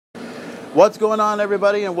What's going on,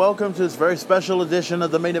 everybody, and welcome to this very special edition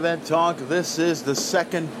of the Main Event Talk. This is the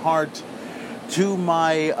second part to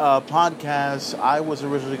my podcast. I was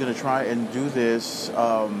originally going to try and do this.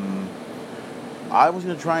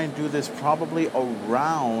 Probably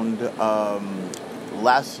around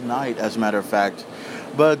last night, as a matter of fact.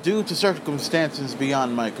 But due to circumstances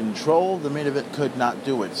beyond my control, the Main Event could not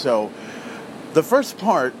do it. So the first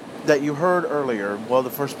part that you heard earlier,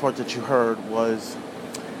 was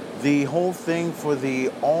the whole thing for the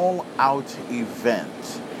all-out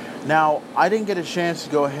event. Now, I didn't get a chance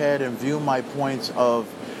to go ahead and view my points of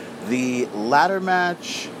the ladder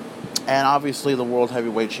match and obviously the World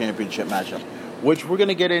Heavyweight Championship matchup, which we're going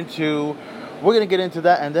to get into. We're going to get into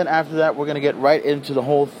that, and then after that, we're going to get right into the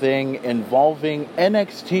whole thing involving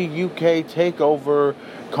NXTUK Takeover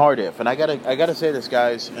Cardiff. And I gotta say this,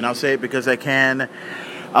 guys, and I'll say it because I can.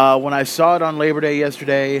 When I saw it on Labor Day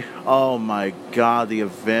yesterday, oh my God, the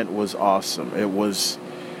event was awesome. It was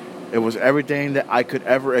everything that I could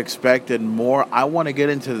ever expect and more. I want to get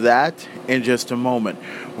into that in just a moment.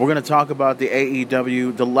 We're going to talk about the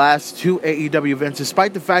AEW, the last two AEW events,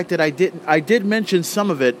 despite the fact that I did mention some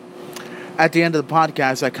of it at the end of the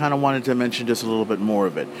podcast. I kind of wanted to mention just a little bit more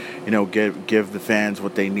of it. You know, give the fans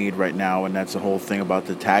what they need right now, and that's the whole thing about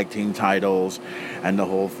the tag team titles and the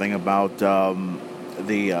whole thing about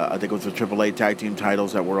I think it was the AAA tag team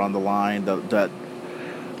titles that were on the line.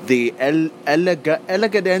 The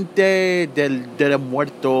Elegante del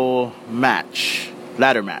Muerto match,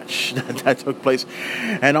 ladder match that took place,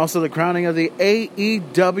 and also the crowning of the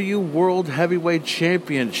AEW World Heavyweight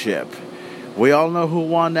Championship. We all know who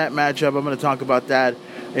won that matchup. I'm going to talk about that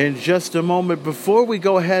in just a moment. Before we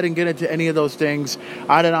go ahead and get into any of those things,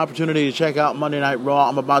 I had an opportunity to check out Monday Night Raw.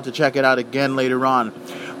 I'm about to check it out again later on.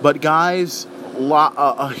 But guys,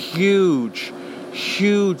 a huge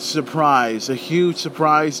surprise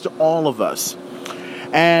to all of us.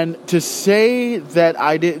 And to say that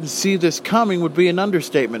I didn't see this coming would be an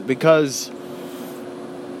understatement, because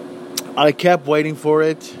I kept waiting for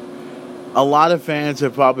it. A lot of fans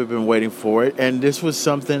have probably been waiting for it, and this was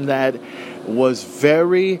something that was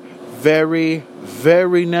very, very,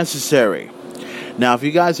 very necessary. Now, if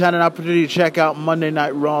you guys had an opportunity to check out Monday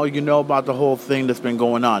Night Raw, you know about the whole thing that's been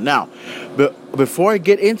going on. Now, before I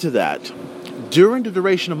get into that, during the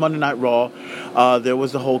duration of Monday Night Raw, there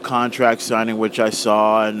was the whole contract signing, which I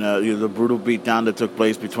saw, and the brutal beatdown that took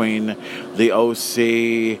place between the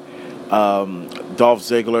OC, Dolph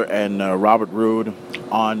Ziggler, and Robert Roode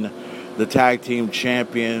on the tag team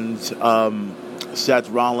champions, Seth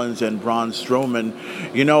Rollins and Braun Strowman.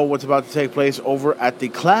 You know what's about to take place over at the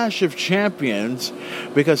Clash of Champions,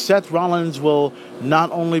 because Seth Rollins will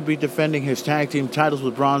not only be defending his tag team titles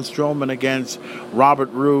with Braun Strowman against Robert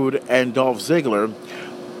Roode and Dolph Ziggler.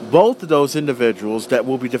 Both of those individuals that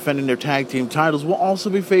will be defending their tag team titles will also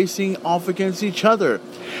be facing off against each other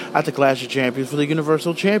at the Clash of Champions for the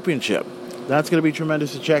Universal Championship. That's going to be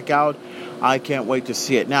tremendous to check out. I can't wait to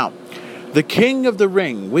see it. Now, the King of the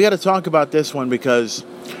Ring. We got to talk about this one because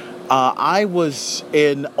I was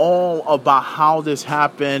in awe about how this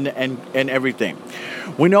happened and everything.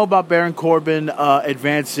 We know about Baron Corbin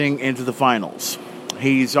advancing into the finals.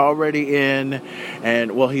 He's already in,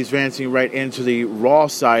 and he's advancing right into the Raw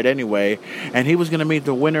side anyway, and he was going to meet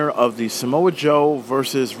the winner of the Samoa Joe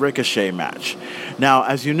versus Ricochet match. Now,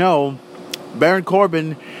 as you know, Baron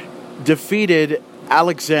Corbin defeated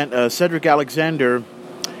Cedric Alexander,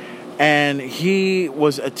 and he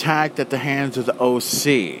was attacked at the hands of the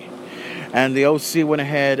OC. And the OC went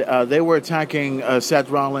ahead. They were attacking Seth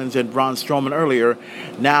Rollins and Braun Strowman earlier.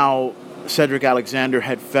 Now, Cedric Alexander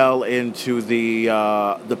had fell into the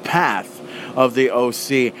path of the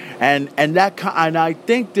OC, and I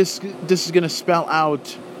think this is going to spell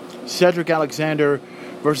out Cedric Alexander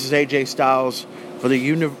versus AJ Styles for the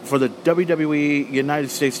WWE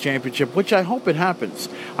United States Championship, which I hope it happens.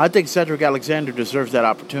 I think Cedric Alexander deserves that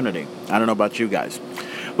opportunity. I don't know about you guys.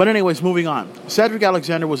 But anyways, moving on. Cedric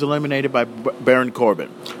Alexander was eliminated by Baron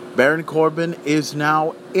Corbin. Baron Corbin is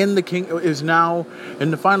now in the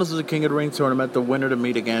finals of the King of the Ring tournament, the winner to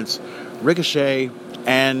meet against Ricochet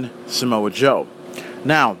and Samoa Joe.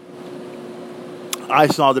 Now, I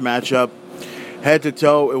saw the matchup. Head to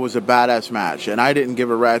toe, it was a badass match, and I didn't give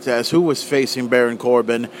a rat's ass who was facing Baron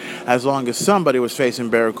Corbin as long as somebody was facing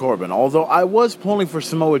Baron Corbin, although I was pulling for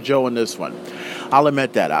Samoa Joe in this one. I'll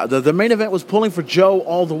admit that. The main event was pulling for Joe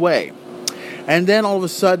all the way, and then all of a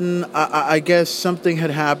sudden, I guess something had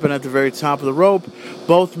happened at the very top of the rope.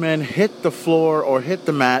 Both men hit the floor or hit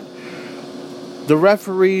the mat. The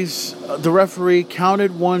referee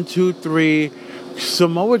counted 1, 2, 3.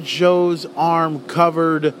 Samoa Joe's arm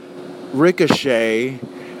covered Ricochet,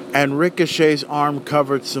 and Ricochet's arm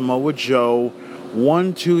covered Samoa Joe.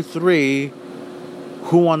 1, 2, 3.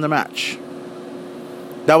 Who won the match?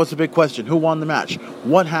 That was the big question. Who won the match?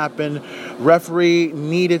 What happened? Referee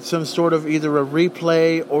needed some sort of either a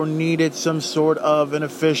replay or needed some sort of an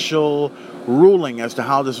official ruling as to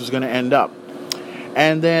how this was going to end up.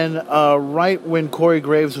 And then right when Corey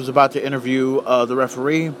Graves was about to interview the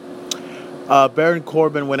referee, Baron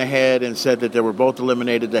Corbin went ahead and said that they were both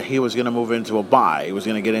eliminated, that he was going to move into a bye. He was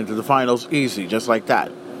going to get into the finals easy, just like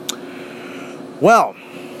that. Well,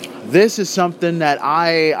 this is something that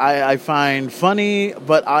I find funny,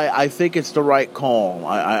 but I think it's the right call,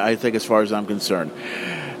 I think, as far as I'm concerned.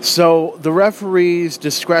 So the referee's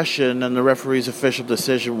discretion and the referee's official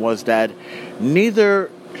decision was that neither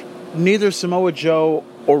Samoa Joe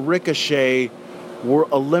or Ricochet were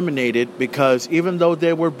eliminated because even though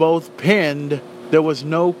they were both pinned, there was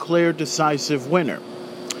no clear decisive winner.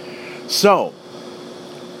 So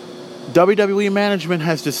WWE management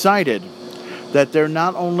has decided that they're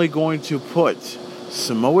not only going to put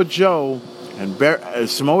Samoa Joe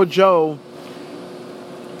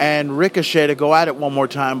and Ricochet to go at it one more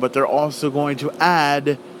time, but they're also going to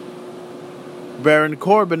add Baron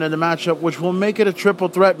Corbin in the matchup, which will make it a triple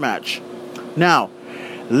threat match. Now,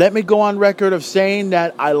 let me go on record of saying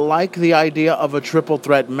that I like the idea of a triple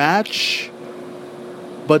threat match,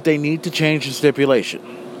 but they need to change the stipulation.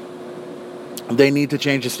 They need to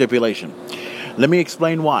change the stipulation. Let me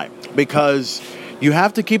explain why. Because you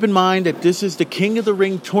have to keep in mind that this is the King of the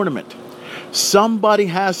Ring tournament. Somebody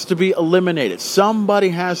has to be eliminated. Somebody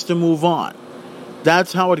has to move on.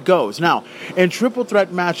 That's how it goes. Now, in triple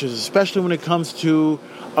threat matches, especially when it comes to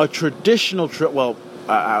a traditional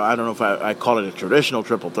I don't know if I call it a traditional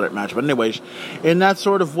triple threat match, but anyways, in that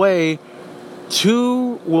sort of way,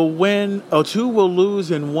 2 will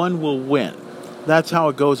lose and 1 will win. That's how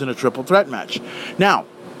it goes in a triple threat match. Now,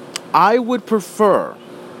 I would prefer,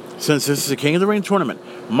 since this is a King of the Ring tournament,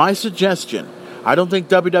 my suggestion, I don't think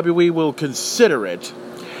WWE will consider it.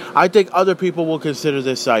 I think other people will consider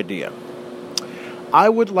this idea. I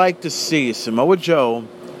would like to see Samoa Joe,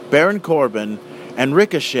 Baron Corbin, and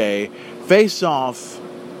Ricochet face off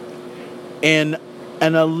in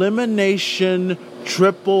an elimination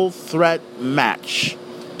triple threat match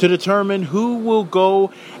to determine who will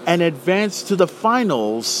go and advance to the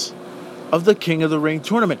finals of the King of the Ring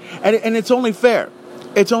tournament. And it's only fair.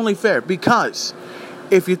 It's only fair because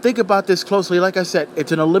if you think about this closely, like I said,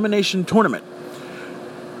 it's an elimination tournament.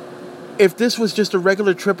 If this was just a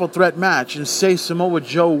regular triple threat match and say Samoa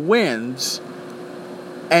Joe wins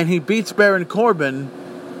and he beats Baron Corbin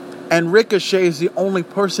and Ricochet is the only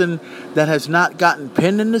person that has not gotten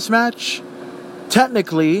pinned in this match,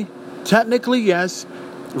 technically yes,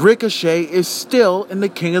 Ricochet is still in the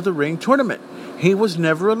King of the Ring tournament. He was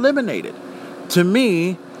never eliminated. To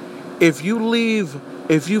me, if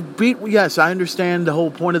you beat, yes, I understand the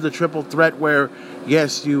whole point of the triple threat where,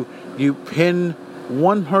 yes, you pin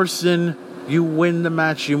one person, you win the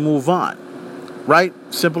match, you move on. Right?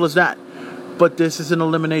 Simple as that. But this is an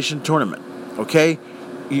elimination tournament. Okay?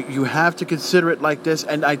 You have to consider it like this,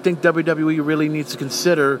 and I think WWE really needs to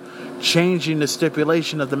consider changing the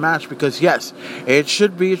stipulation of the match because, yes, it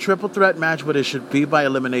should be a triple threat match, but it should be by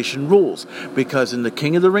elimination rules. Because in the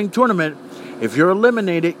King of the Ring tournament, if you're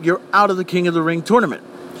eliminated, you're out of the King of the Ring tournament.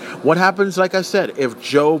 What happens, like I said, if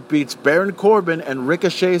Joe beats Baron Corbin and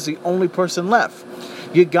Ricochet is the only person left?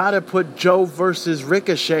 You got to put Joe versus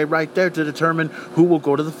Ricochet right there to determine who will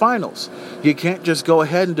go to the finals. You can't just go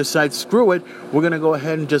ahead and decide, screw it, we're going to go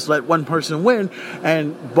ahead and just let one person win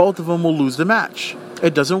and both of them will lose the match.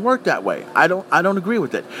 It doesn't work that way. I don't agree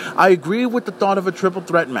with it. I agree with the thought of a triple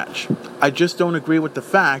threat match. I just don't agree with the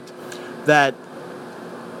fact that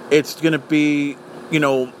it's going to be, in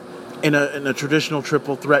a traditional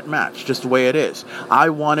triple threat match, just the way it is. I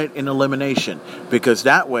want it in elimination because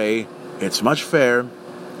that way it's much fair,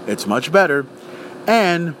 it's much better,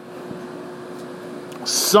 and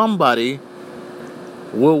somebody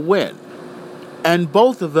will win. And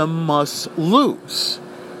both of them must lose.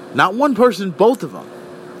 Not one person, both of them.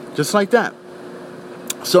 Just like that.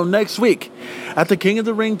 So next week, at the King of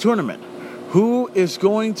the Ring tournament, who is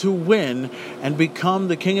going to win and become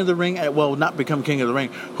the King of the Ring? Well, not become King of the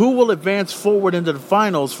Ring. Who will advance forward into the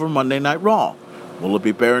finals for Monday Night Raw? Will it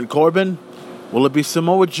be Baron Corbin? Will it be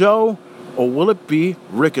Samoa Joe? Or will it be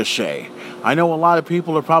Ricochet? I know a lot of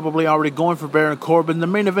people are probably already going for Baron Corbin. The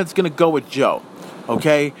main event's going to go with Joe.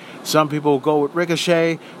 Okay? Some people will go with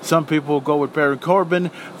Ricochet. Some people will go with Baron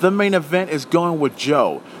Corbin. The main event is going with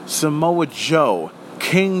Joe. Samoa Joe.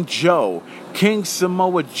 King Joe. King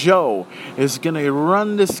Samoa Joe is going to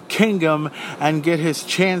run this kingdom and get his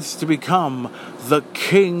chance to become the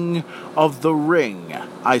king of the ring.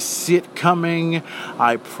 I see it coming.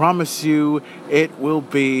 I promise you it will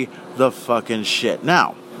be the fucking shit.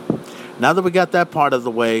 Now that we got that part of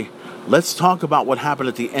the way, let's talk about what happened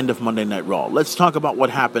at the end of Monday Night Raw. Let's talk about what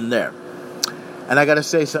happened there. And I gotta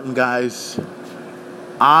say something, guys.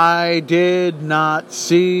 I did not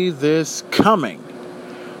see this coming,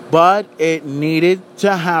 but it needed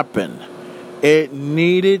to happen. It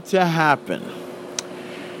needed to happen.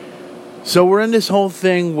 So we're in this whole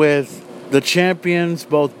thing with the champions,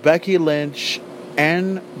 both Becky Lynch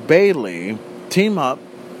and Bayley, team up.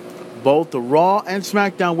 Both the Raw and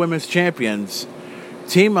SmackDown Women's Champions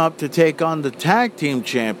team up to take on the Tag Team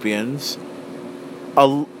Champions,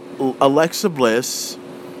 Alexa Bliss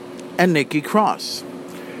and Nikki Cross.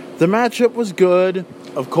 The matchup was good.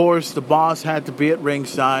 Of course, the boss had to be at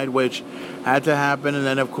ringside, which had to happen. And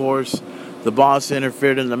then, of course, the boss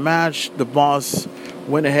interfered in the match. The boss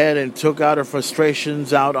went ahead and took out her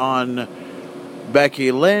frustrations out on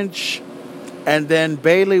Becky Lynch. And then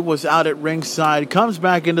Bayley was out at ringside, comes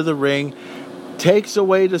back into the ring, takes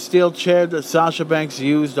away the steel chair that Sasha Banks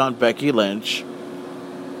used on Becky Lynch.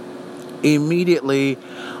 Immediately,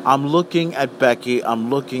 I'm looking at Becky,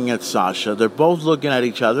 I'm looking at Sasha. They're both looking at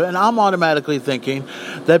each other, and I'm automatically thinking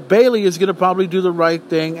that Bayley is going to probably do the right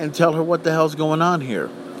thing and tell her what the hell's going on here.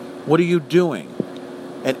 What are you doing?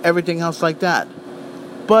 And everything else like that.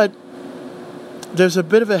 But there's a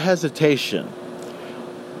bit of a hesitation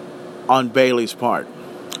on Bayley's part.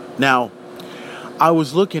 Now, I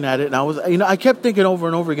was looking at it, and I kept thinking over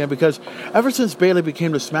and over again, because ever since Bayley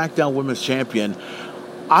became the SmackDown Women's Champion,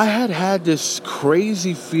 I had this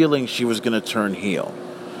crazy feeling she was going to turn heel.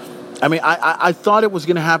 I mean, I thought it was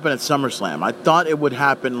going to happen at SummerSlam. I thought it would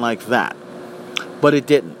happen like that. But it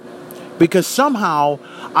didn't. Because somehow,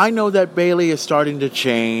 I know that Bayley is starting to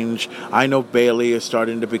change. I know Bayley is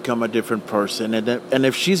starting to become a different person. And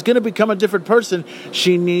if she's going to become a different person,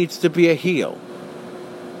 she needs to be a heel.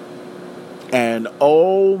 And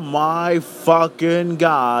oh my fucking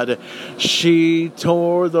God, she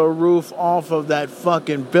tore the roof off of that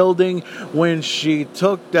fucking building when she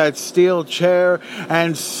took that steel chair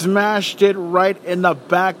and smashed it right in the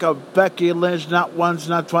back of Becky Lynch. Not once,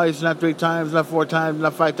 not twice, not 3 times, not 4 times,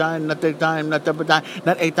 not 5 times, not 8 times, not 7 times,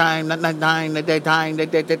 not 8 times, not 9 times, not 8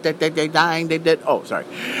 times, they did. Oh, sorry.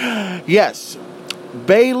 Yes.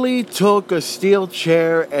 Bayley took a steel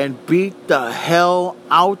chair and beat the hell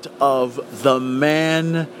out of the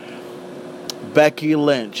man, Becky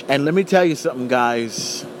Lynch. And let me tell you something,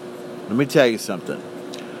 guys. Let me tell you something.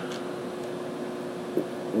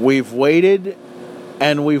 We've waited,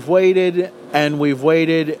 and we've waited, and we've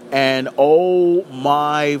waited, and oh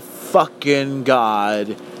my fucking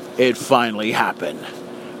God, it finally happened.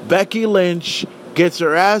 Becky Lynch gets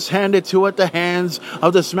her ass handed to at the hands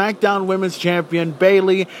of the SmackDown Women's Champion,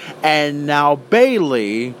 Bayley. And now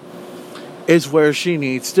Bayley is where she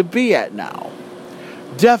needs to be at now.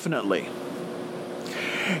 Definitely.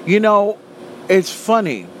 You know, it's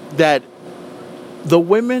funny that the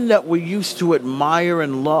women that we used to admire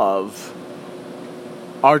and love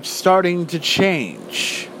are starting to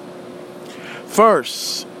change.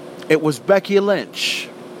 First, it was Becky Lynch.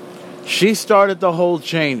 She started the whole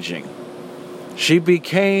changing. She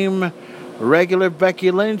became regular Becky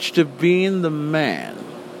Lynch to being the man.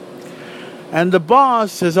 And the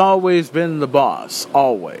boss has always been the boss,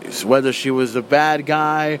 always. Whether she was a bad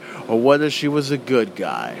guy or whether she was a good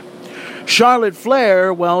guy. Charlotte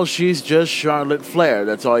Flair, well, she's just Charlotte Flair.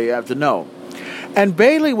 That's all you have to know. And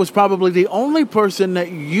Bayley was probably the only person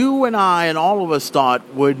that you and I and all of us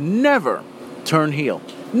thought would never turn heel.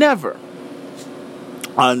 Never.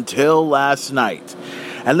 Until last night.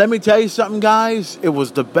 And let me tell you something, guys. It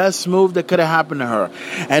was the best move that could have happened to her.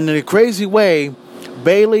 And in a crazy way,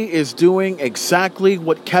 Bayley is doing exactly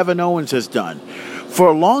what Kevin Owens has done. For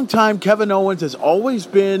a long time, Kevin Owens has always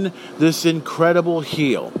been this incredible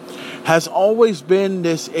heel. Has always been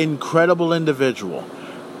this incredible individual.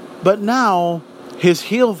 But now, his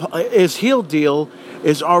heel deal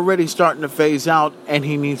is already starting to phase out, and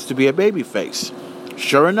he needs to be a babyface.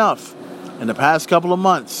 Sure enough, in the past couple of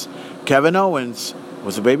months, Kevin Owens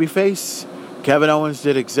was a babyface. Kevin Owens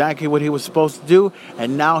did exactly what he was supposed to do,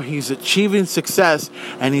 and now he's achieving success,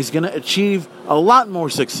 and he's going to achieve a lot more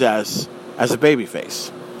success as a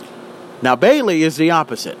babyface. Now, Bayley is the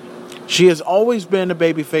opposite. She has always been a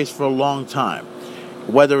babyface for a long time,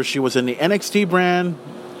 whether she was in the NXT brand,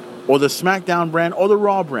 or the SmackDown brand, or the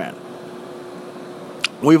Raw brand.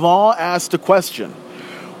 We've all asked the question,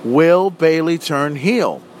 will Bayley turn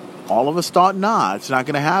heel? All of us thought, nah, it's not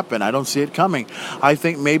going to happen. I don't see it coming. I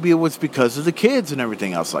think maybe it was because of the kids and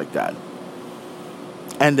everything else like that.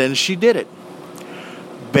 And then she did it.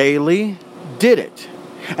 Bayley did it.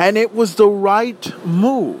 And it was the right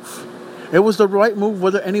move. It was the right move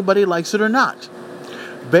whether anybody likes it or not.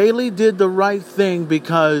 Bayley did the right thing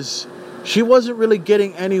because she wasn't really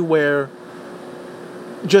getting anywhere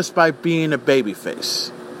just by being a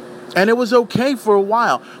babyface. And it was okay for a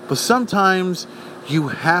while. But sometimes you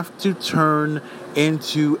have to turn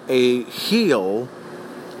into a heel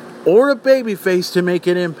or a babyface to make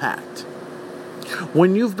an impact.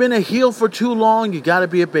 When you've been a heel for too long, you gotta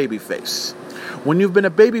be a babyface. When you've been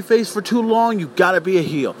a babyface for too long, you gotta be a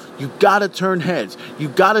heel. You gotta turn heads. You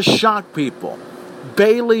gotta shock people.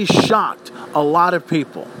 Bayley shocked a lot of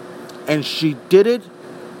people, and she did it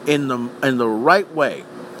in the right way.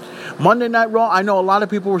 Monday Night Raw, I know a lot of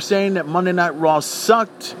people were saying that Monday Night Raw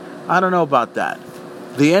sucked. I don't know about that.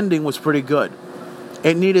 The ending was pretty good.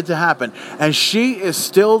 It needed to happen. And she is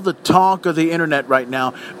still the talk of the internet right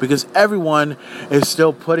now because everyone is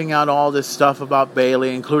still putting out all this stuff about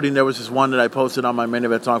Bayley, including there was this one that I posted on my Main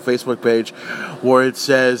Event Talk Facebook page where it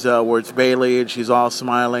says, where it's Bayley and she's all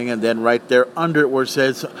smiling, and then right there under it where it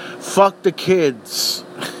says, "Fuck the kids."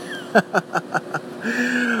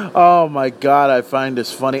 Oh my God, I find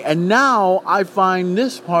this funny. And now I find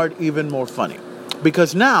this part even more funny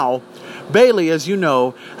because now Bayley, as you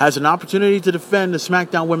know, has an opportunity to defend the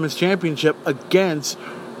SmackDown Women's Championship against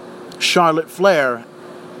Charlotte Flair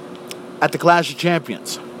at the Clash of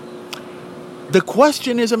Champions. The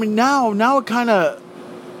question is, now it kind of,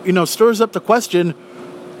 stirs up the question,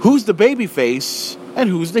 who's the babyface and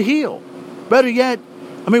who's the heel? Better yet,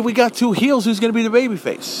 we got two heels, who's going to be the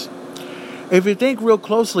babyface? If you think real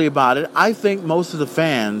closely about it, I think most of the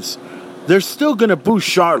fans, they're still going to boo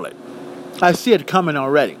Charlotte. I see it coming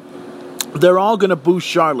already. They're all going to boo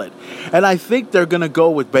Charlotte. And I think they're going to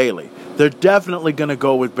go with Bayley. They're definitely going to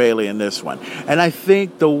go with Bayley in this one. And I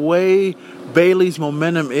think the way Bayley's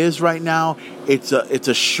momentum is right now, it's a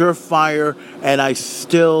surefire, and I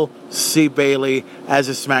still see Bayley as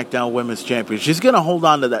a SmackDown Women's Champion. She's going to hold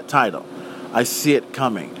on to that title. I see it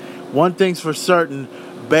coming. One thing's for certain,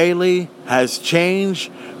 Bayley has changed.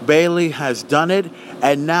 Bayley has done it.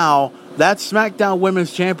 And now that SmackDown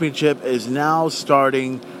Women's Championship is now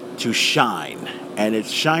starting to shine, and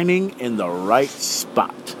it's shining in the right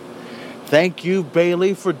spot. Thank you,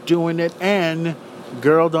 Bayley, for doing it, and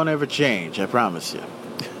girl, don't ever change, I promise you.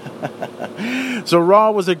 So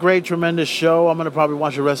Raw was a great, tremendous show. I'm going to probably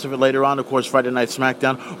watch the rest of it later on. Of course, Friday Night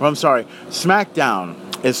SmackDown, SmackDown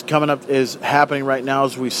is happening right now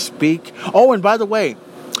as we speak. Oh, and by the way,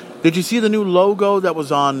 did you see the new logo that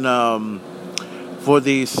was on for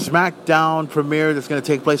the SmackDown premiere that's going to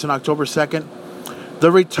take place on October 2nd?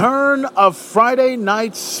 The return of Friday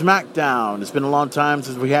Night SmackDown. It's been a long time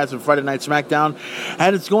since we had some Friday Night SmackDown,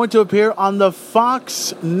 and it's going to appear on the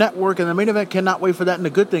Fox network, and the Main Event cannot wait for that. And the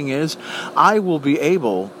good thing is, I will be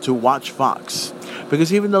able to watch Fox,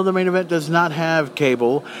 because even though the Main Event does not have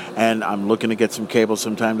cable, and I'm looking to get some cable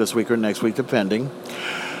sometime this week or next week, depending,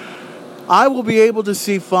 I will be able to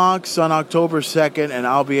see Fox on October 2nd, and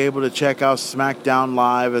I'll be able to check out SmackDown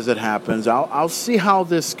live as it happens. I'll see how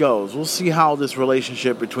this goes. We'll see how this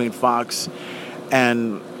relationship between Fox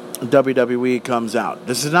and WWE comes out.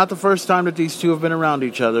 This is not the first time that these two have been around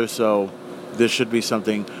each other, so this should be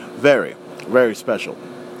something very, very special.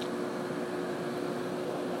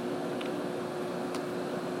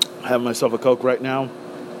 I have myself a Coke right now.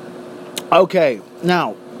 Okay,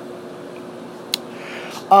 now,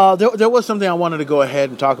 there was something I wanted to go ahead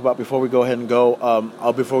and talk about before we go ahead and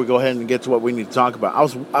before we go ahead and get to what we need to talk about.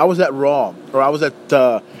 I was at Raw, or I was at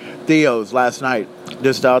Theo's last night,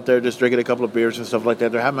 just out there, just drinking a couple of beers and stuff like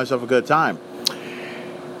that. They're having myself a good time.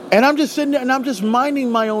 And I'm just sitting there, and I'm just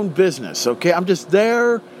minding my own business, okay? I'm just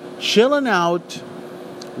there, chilling out,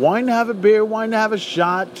 wanting to have a beer, wanting to have a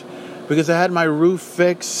shot, because I had my roof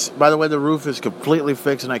fixed. By the way, the roof is completely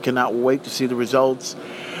fixed, and I cannot wait to see the results.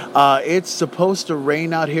 It's supposed to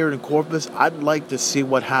rain out here in Corpus. I'd like to see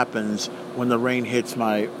what happens when the rain hits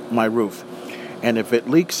my roof. And if it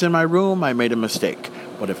leaks in my room, I made a mistake.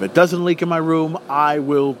 But if it doesn't leak in my room, I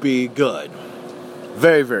will be good.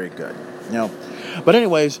 Very, very good. But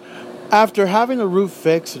anyways, after having the roof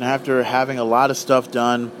fixed and after having a lot of stuff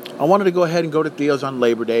done, I wanted to go ahead and go to Theo's on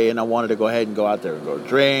Labor Day, and I wanted to go ahead and go out there and go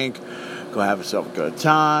drink, go have myself a good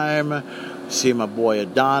time. See my boy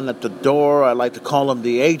Adon at the door. I like to call him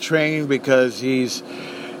the A-Train because he's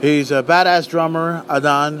a badass drummer.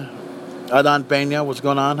 Adon Pena, what's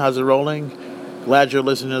going on? How's it rolling? Glad you're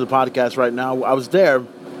listening to the podcast right now. I was there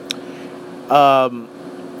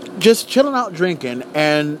just chilling out drinking,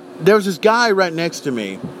 and there was this guy right next to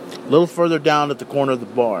me, a little further down at the corner of the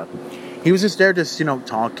bar. He was just there just,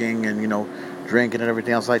 talking and, drinking and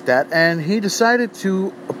everything else like that. And he decided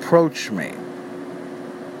to approach me.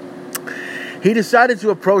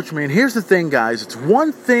 And here's the thing, guys. It's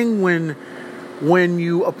one thing when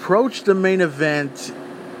you approach the main event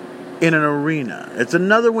in an arena. It's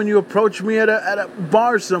another when you approach me at a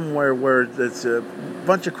bar somewhere where it's a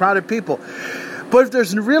bunch of crowded people. But if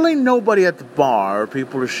there's really nobody at the bar,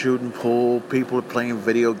 people are shooting pool, people are playing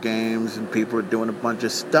video games, and people are doing a bunch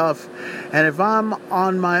of stuff. And if I'm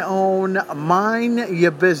on my own, mind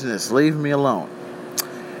your business. Leave me alone.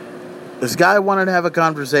 This guy wanted to have a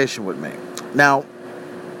conversation with me. Now,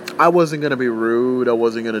 I wasn't going to be rude. I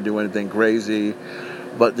wasn't going to do anything crazy.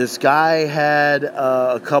 But this guy had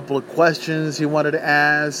a couple of questions he wanted to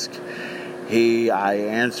ask. I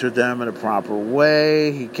answered them in a proper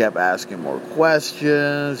way. He kept asking more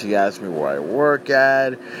questions. He asked me where I work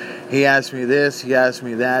at. He asked me this. He asked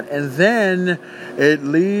me that. And then it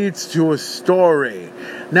leads to a story.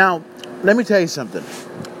 Now, let me tell you something.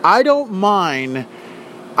 I don't mind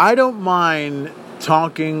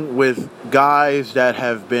talking with guys that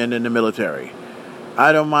have been in the military.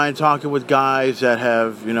 I don't mind talking with guys that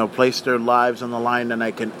have, placed their lives on the line, and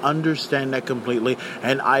I can understand that completely.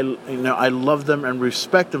 And I love them and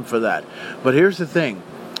respect them for that. But here's the thing.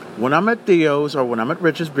 When I'm at Theo's or when I'm at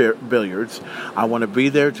Rich's Billiards, I want to be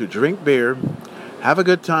there to drink beer, have a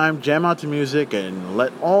good time, jam out to music, and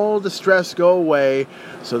let all the stress go away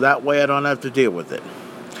so that way I don't have to deal with it.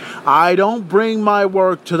 I don't bring my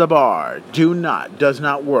work to the bar. Does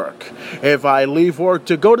not work. If I leave work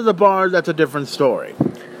to go to the bar, that's a different story.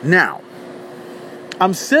 Now,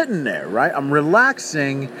 I'm sitting there, right? I'm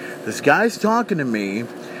relaxing. This guy's talking to me,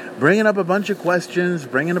 bringing up a bunch of questions,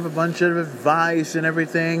 bringing up a bunch of advice and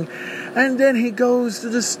everything. And then he goes to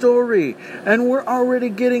the story. And we're already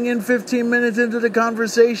getting in 15 minutes into the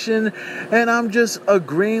conversation. And I'm just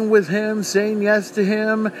agreeing with him, saying yes to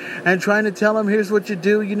him, and trying to tell him, here's what you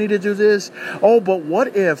do. You need to do this. Oh, but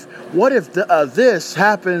what if this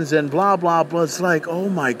happens and blah, blah, blah. It's like, oh,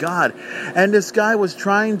 my God. And this guy was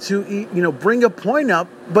trying to, bring a point up,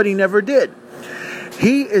 but he never did.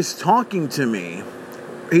 He is talking to me.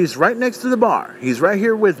 He's right next to the bar. He's right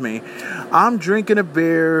here with me. I'm drinking a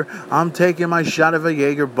beer. I'm taking my shot of a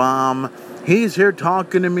Jaeger bomb. He's here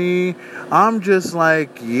talking to me. I'm just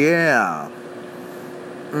like, yeah.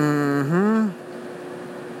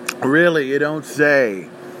 Really, you don't say.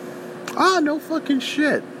 No fucking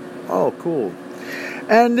shit. Oh, cool.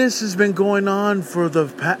 And this has been going on for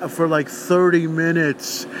like 30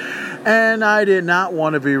 minutes. And I did not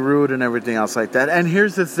want to be rude and everything else like that. And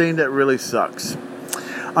here's the thing that really sucks.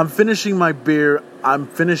 I'm finishing my beer. I'm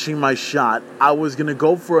finishing my shot. I was going to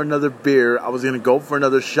go for another beer. I was going to go for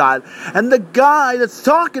another shot. And the guy that's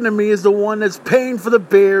talking to me is the one that's paying for the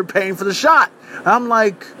beer, paying for the shot. I'm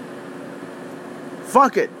like,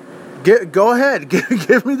 fuck it. Go ahead.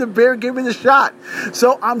 Give me the beer. Give me the shot.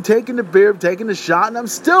 So I'm taking the beer, taking the shot, and I'm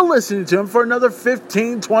still listening to him for another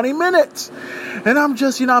 15, 20 minutes. And I'm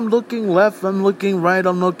just, I'm looking left, I'm looking right,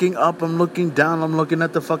 I'm looking up, I'm looking down, I'm looking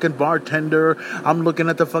at the fucking bartender, I'm looking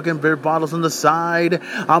at the fucking beer bottles on the side,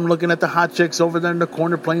 I'm looking at the hot chicks over there in the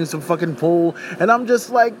corner playing some fucking pool, and I'm just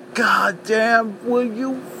like, God damn, will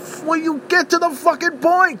you get to the fucking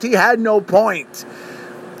point? He had no point.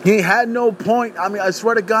 I mean, I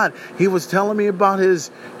swear to God, he was telling me about his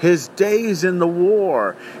days in the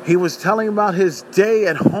war. He was telling me about his day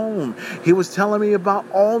at home. He was telling me about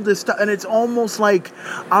all this stuff. And it's almost like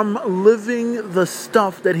I'm living the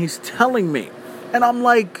stuff that he's telling me. And I'm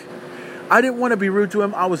like, I didn't want to be rude to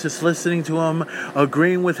him. I was just listening to him,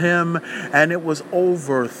 agreeing with him. And it was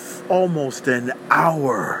over almost an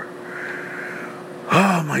hour.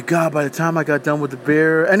 Oh my God! By the time I got done with the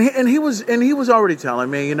beer, and he was already telling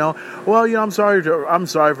me, I'm sorry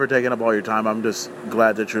for taking up all your time. I'm just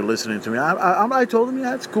glad that you're listening to me. I told him,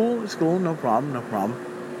 yeah, it's cool, no problem.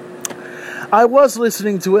 I was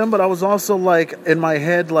listening to him, but I was also like in my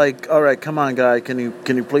head, like, all right, come on, guy, can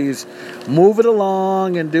you please move it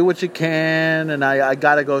along and do what you can? And I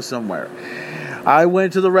gotta go somewhere. I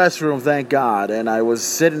went to the restroom, thank God, and I was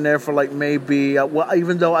sitting there for like maybe,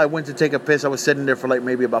 even though I went to take a piss, I was sitting there for like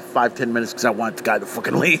maybe about 5-10 minutes because I wanted the guy to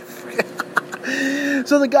fucking leave.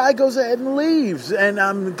 So the guy goes ahead and leaves, and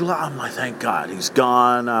I'm like, thank God, he's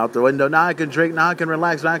gone out the window. Now I can drink, now I can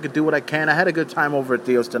relax, now I can do what I can. I had a good time over at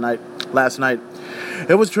Theo's last night.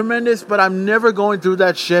 It was tremendous, but I'm never going through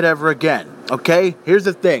that shit ever again, okay? Here's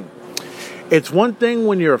the thing. It's one thing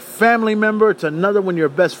when you're a family member. It's another when you're a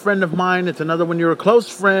best friend of mine. It's another when you're a close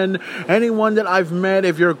friend. Anyone that I've met,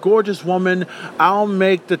 if you're a gorgeous woman, I'll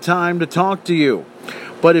make the time to talk to you.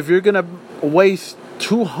 But if you're going to waste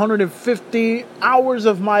 250 hours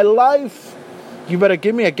of my life, You better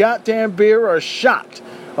give me a goddamn beer or a shot.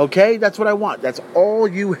 Okay? That's what I want. That's all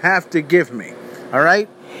you have to give me. All right?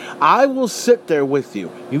 I will sit there with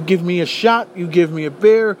you. You give me a shot, you give me a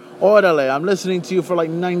beer, orale. I'm listening to you for like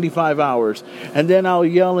 95 hours. And then I'll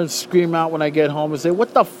yell and scream out when I get home and say,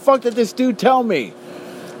 what the fuck did this dude tell me?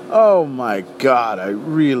 Oh my God, I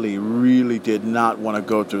really, really did not want to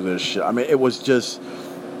go through this shit. I mean, it was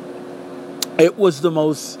the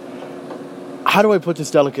most, how do I put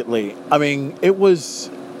this delicately? I mean, it was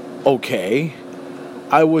okay.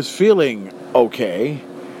 I was feeling okay.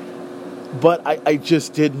 But I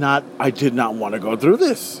just did not want to go through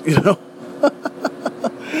this, you know.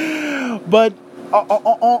 But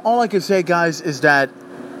all I can say, guys, is that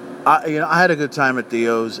I had a good time at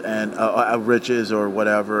Theo's and Rich's or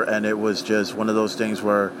whatever, and it was just one of those things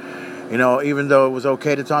where, you know, even though it was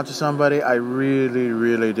okay to talk to somebody, I really,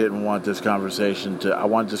 really didn't want this conversation I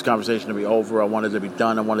wanted this conversation to be over. I wanted it to be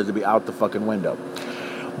done. I wanted it to be out the fucking window.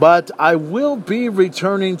 But I will be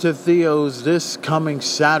returning to Theo's this coming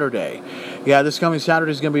Saturday. Yeah, this coming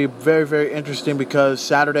Saturday is going to be very, very interesting because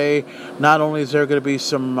Saturday, not only is there going to be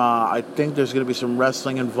some, I think there's going to be some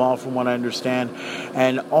wrestling involved from what I understand.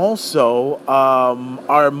 And also,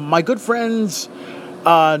 my good friends,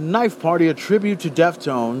 Knife Party, a tribute to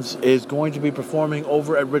Deftones, is going to be performing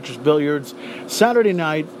over at Richard's Billiards Saturday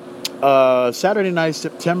night,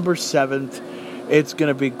 September 7th. It's going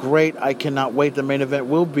to be great. I cannot wait. The main event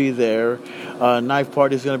will be there. Knife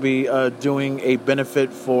Party is going to be doing a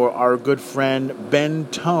benefit for our good friend Ben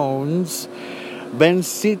Tones.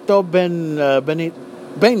 Bencito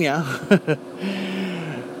Benya.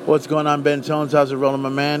 What's going on, Ben Tones? How's it rolling, my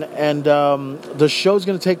man? And the show's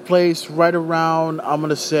going to take place right around, I'm going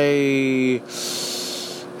to say,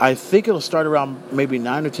 I think it'll start around maybe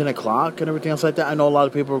 9 or 10 o'clock and everything else like that. I know a lot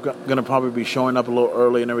of people are going to probably be showing up a little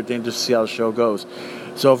early and everything just to see how the show goes.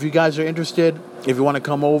 So if you guys are interested, if you want to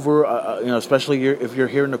come over, especially if you're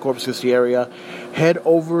here in the Corpus Christi area, head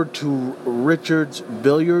over to Richard's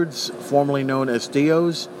Billiards, formerly known as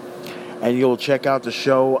Theo's, and you'll check out the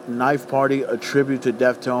show, Knife Party, a tribute to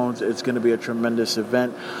Deftones. It's going to be a tremendous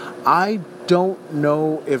event. I don't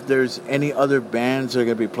know if there's any other bands that are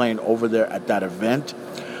going to be playing over there at that event,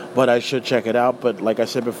 but I should check it out. But like I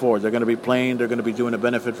said before, they're going to be playing. They're going to be doing a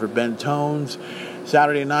benefit for Ben Tones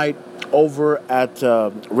Saturday night over at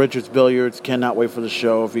Richard's Billiards. Cannot wait for the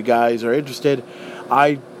show. If you guys are interested,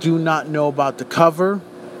 I do not know about the cover.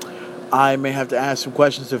 I may have to ask some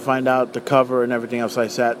questions to find out the cover and everything else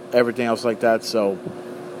like that. So,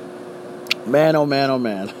 man, oh man, oh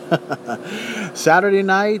man. Saturday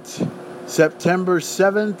night, September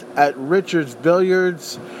 7th at Richard's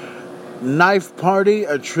Billiards. Knife Party,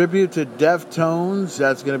 a tribute to Deftones.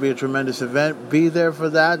 That's going to be a tremendous event. Be there for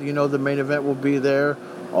that. You know the main event will be there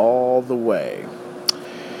all the way.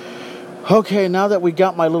 Okay, now that we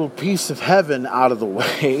got my little piece of heaven out of the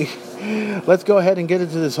way, let's go ahead and get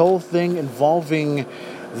into this whole thing involving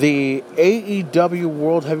the AEW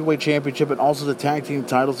World Heavyweight Championship and also the tag team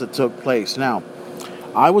titles that took place. Now,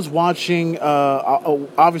 I was watching,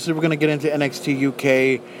 obviously we're going to get into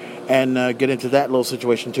NXT UK and get into that little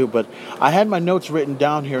situation too, but I had my notes written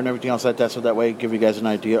down here and everything else like that, so that way I give you guys an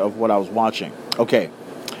idea of what I was watching. Okay,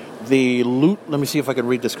 let me see if I can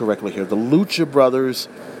read this correctly here. The Lucha Brothers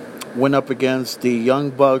went up against the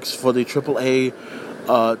Young Bucks for the AAA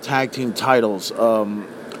tag team titles.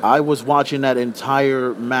 I was watching that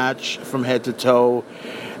entire match from head to toe,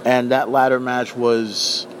 and that ladder match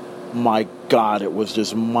was, my God, it was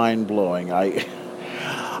just mind-blowing.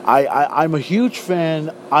 I'm a huge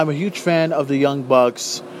fan. I'm a huge fan of the Young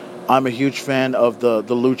Bucks. I'm a huge fan of the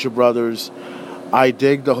Lucha Brothers. I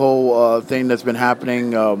dig the whole thing that's been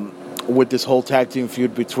happening with this whole tag team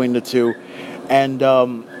feud between the two. And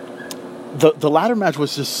the ladder match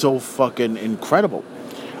was just so fucking incredible.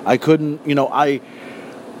 I couldn't,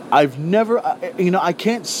 I've never, I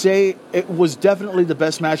can't say it was definitely the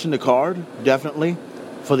best match in the card, definitely,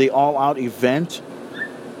 for the all-out event.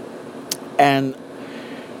 And,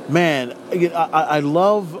 man, I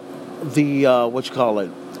love the,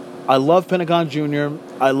 I love Pentagon Jr.,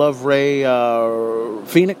 I love Ray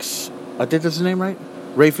Phoenix, I think that's his name, right?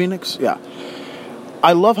 Ray Phoenix, yeah.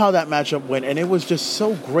 I love how that matchup went, and it was just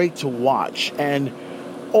so great to watch. And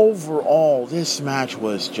overall, this match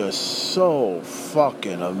was just so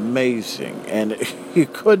fucking amazing, and you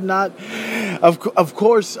could not. Of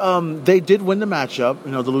course, they did win the matchup.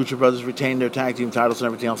 The Lucha Brothers retained their tag team titles and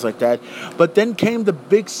everything else like that. But then came the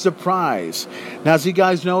big surprise. Now, as you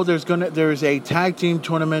guys know, there's a tag team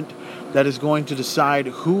tournament that is going to decide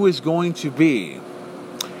who is going to be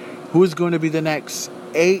the next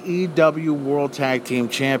AEW World Tag Team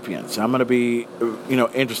Champions. I'm going to be,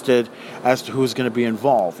 interested as to who's going to be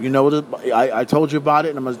involved. I told you about it,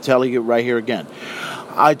 and I'm going to tell you right here again.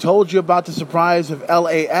 I told you about the surprise of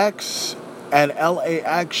LAX, and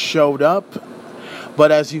LAX showed up.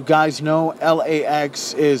 But as you guys know,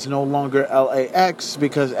 LAX is no longer LAX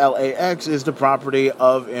because LAX is the property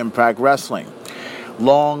of Impact Wrestling.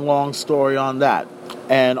 Long story on that.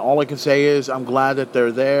 And all I can say is I'm glad that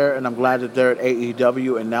they're there, and I'm glad that they're at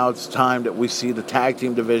AEW, and now it's time that we see the tag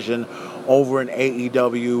team division over in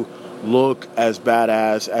AEW look as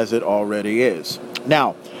badass as it already is.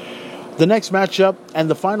 Now, the next matchup and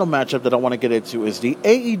the final matchup that I want to get into is the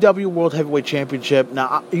AEW World Heavyweight Championship.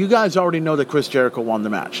 Now, you guys already know that Chris Jericho won the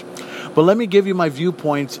match, but let me give you my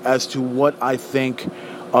viewpoints as to what I think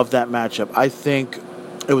of that matchup. I think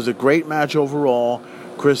it was a great match overall.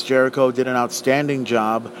 Chris Jericho did an outstanding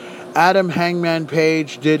job. Adam Hangman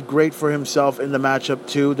Page did great for himself in the matchup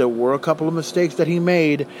too. There were a couple of mistakes that he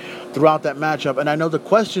made throughout that matchup. And I know the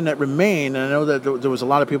question that remained, and I know that there was a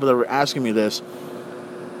lot of people that were asking me this.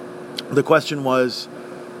 The question was,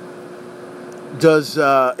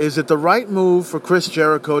 is it the right move for Chris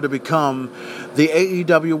Jericho to become the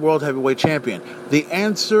AEW World Heavyweight Champion? The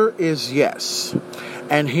answer is yes.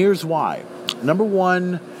 And here's why. Number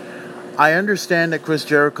one, I understand that Chris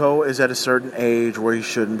Jericho is at a certain age where he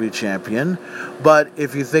shouldn't be champion, but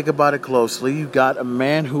if you think about it closely, you've got a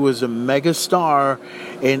man who is a mega star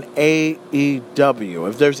in AEW.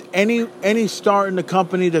 If there's any star in the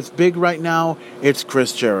company that's big right now, it's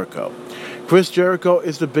Chris Jericho. Chris Jericho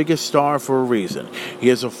is the biggest star for a reason. He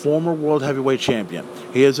is a former World Heavyweight Champion.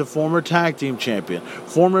 He is a former Tag Team Champion,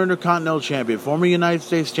 former Intercontinental Champion, former United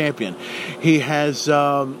States Champion. He has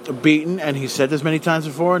beaten, and he said this many times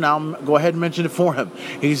before, and I'll go ahead and mention it for him.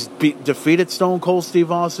 He's defeated Stone Cold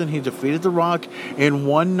Steve Austin. He defeated The Rock in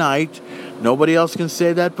one night. Nobody else can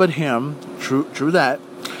say that but him. True that.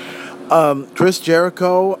 Chris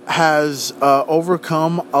Jericho has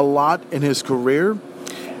overcome a lot in his career,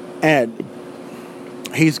 and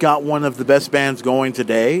he's got one of the best bands going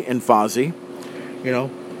today in Fozzy,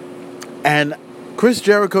 And Chris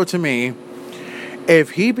Jericho, to me, if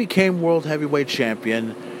he became World Heavyweight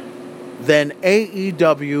Champion, then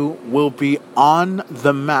AEW will be on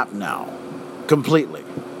the map now, completely.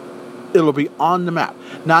 It'll be on the map.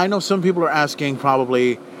 Now, I know some people are asking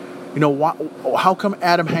probably, how come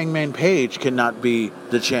Adam Hangman Page cannot be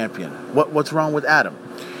the champion? What's wrong with Adam?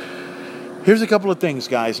 Here's a couple of things,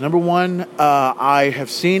 guys. Number one, I have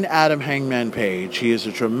seen Adam Hangman Page. He is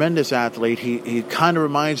a tremendous athlete. He kind of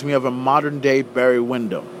reminds me of a modern-day Barry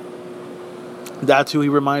Windham. That's who he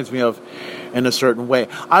reminds me of in a certain way.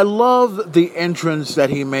 I love the entrance that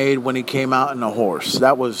he made when he came out in a horse.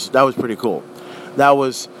 That was pretty cool. That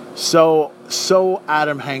was so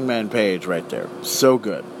Adam Hangman Page right there. So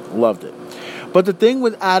good. Loved it. But the thing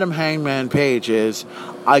with Adam Hangman Page is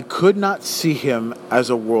I could not see him as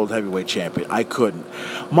a World Heavyweight Champion. I couldn't.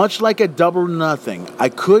 Much like a Double or Nothing, I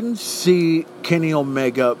couldn't see Kenny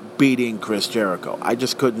Omega beating Chris Jericho. I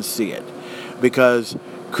just couldn't see it. Because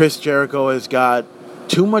Chris Jericho has got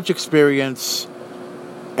too much experience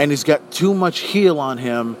and he's got too much heel on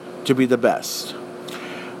him to be the best.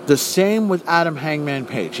 The same with Adam Hangman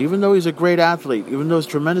Page. Even though he's a great athlete, even though he's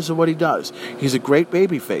tremendous at what he does, he's a great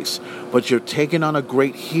babyface. But you're taking on a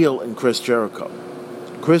great heel in Chris Jericho.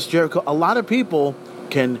 Chris Jericho,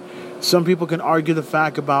 some people can argue the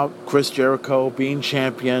fact about Chris Jericho being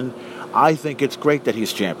champion. I think it's great that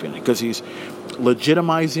he's champion because he's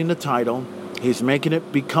legitimizing the title. He's making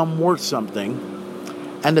it become worth something.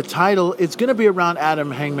 And the title, it's going to be around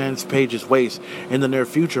Adam Hangman Page's waist in the near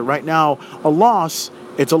future. Right now, a loss,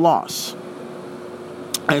 it's a loss.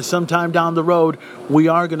 And sometime down the road, we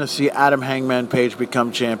are going to see Adam Hangman Page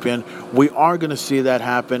become champion. We are going to see that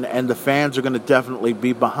happen, and the fans are going to definitely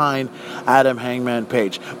be behind Adam Hangman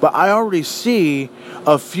Page. But I already see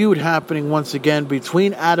a feud happening once again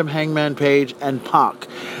between Adam Hangman Page and Pac.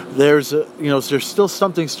 There's still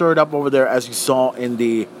something stirred up over there, as you saw in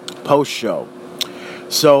the post show.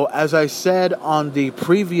 So, as I said on the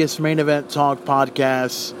previous Main Event Talk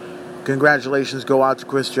podcast, congratulations go out to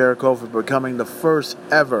Chris Jericho for becoming the first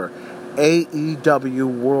ever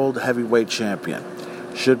AEW World Heavyweight Champion.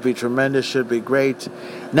 Should be tremendous, should be great.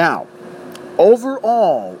 Now,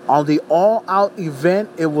 overall, on the all-out event,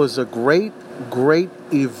 it was a great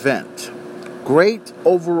event. Great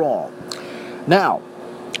overall.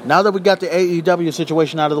 Now that we got the AEW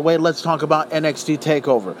situation out of the way, let's talk about NXT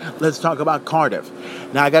Takeover. Let's talk about Cardiff.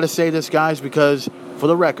 Now, I got to say this, guys, because for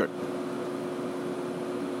the record,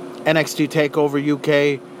 NXT Takeover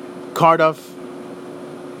UK, Cardiff,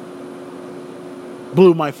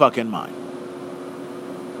 blew my fucking mind.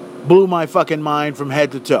 blew my fucking mind from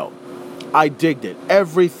head to toe. I digged it.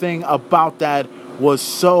 Everything about that was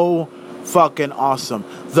so fucking awesome.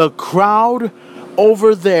 The crowd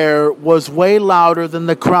over there was way louder than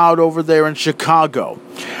the crowd over there in Chicago.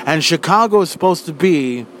 And Chicago is supposed to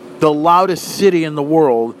be the loudest city in the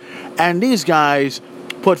world. And these guys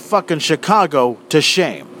put fucking Chicago to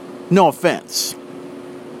shame. No offense.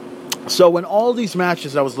 So in all these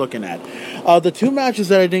matches I was looking at, the two matches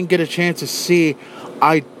that I didn't get a chance to see,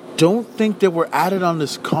 I don't think they were added on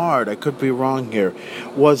this card. I could be wrong here.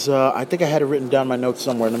 Was I think I had it written down in my notes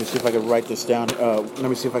somewhere. Let me see if I could write this down. Let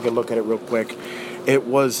me see if I could look at it real quick. It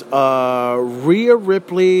was Rhea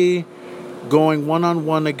Ripley going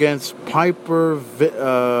one-on-one against Piper Vixen.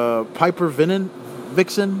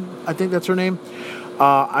 I think that's her name.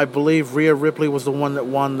 I believe Rhea Ripley was the one that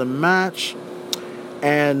won the match.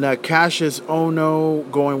 And Cassius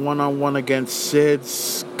Ohno going one-on-one against Sid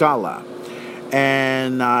Scala.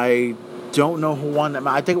 And I don't know who won that.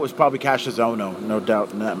 I think it was probably Cassius Ohno, no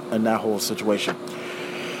doubt, in that whole situation.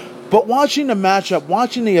 But watching the matchup,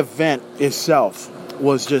 watching the event itself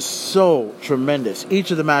was just so tremendous. Each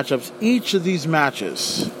of the matchups, each of these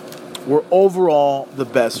matches were overall the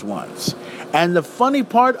best ones. And the funny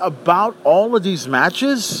part about all of these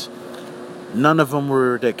matches, none of them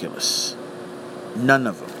were ridiculous. None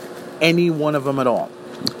of them. Any one of them at all.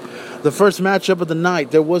 The first matchup of the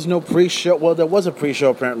night, there was no pre-show. Well, there was a pre-show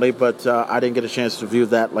apparently, but I didn't get a chance to view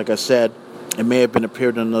that. Like I said, it may have been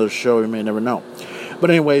appeared in another show. You may never know. But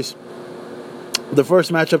anyways, the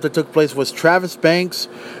first matchup that took place was Travis Banks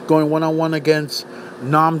going one-on-one against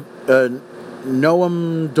Noam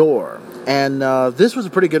Dar. And this was a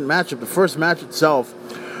pretty good matchup. The first match itself,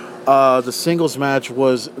 the singles match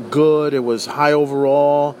was good. It was high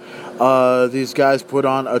overall. These guys put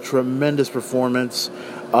on a tremendous performance.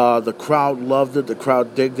 The crowd loved it. The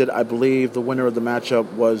crowd digged it. I believe the winner of the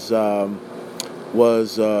matchup was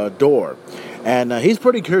Dar. And he's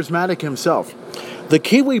pretty charismatic himself. The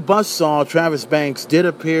Kiwi Buzzsaw, Travis Banks, did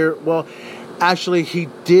appear. Well, actually, he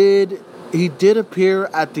did appear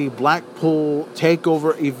at the Blackpool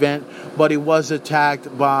Takeover event, but he was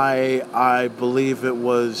attacked by, I believe it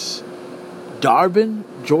was Jordan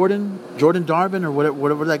Darvin, or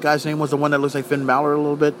whatever that guy's name was, the one that looks like Finn Balor a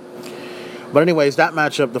little bit. But anyways, that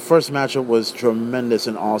matchup, the first matchup, was tremendous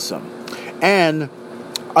and awesome. And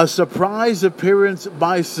a surprise appearance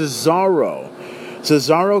by Cesaro.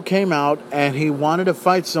 Cesaro came out and he wanted to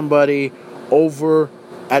fight somebody over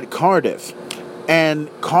at Cardiff. And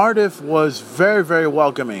Cardiff was very, very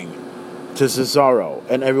welcoming to Cesaro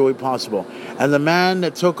in every way possible. And the man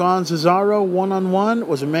that took on Cesaro one-on-one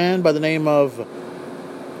was a man by the name of,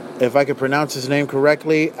 if I could pronounce his name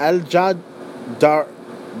correctly, Dragon.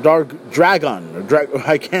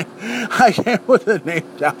 I can't put the name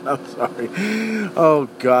down. I'm sorry. Oh,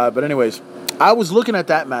 God. But anyways, I was looking at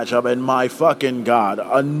that matchup, and my fucking God,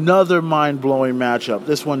 another mind-blowing matchup.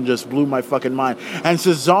 This one just blew my fucking mind. And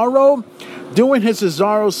Cesaro doing his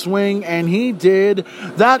Cesaro swing, and he did.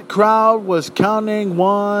 That crowd was counting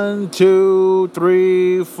 1, 2,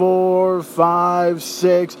 3, 4, 5,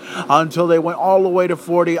 6 until they went all the way to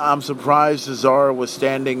 40. I'm surprised Cesaro was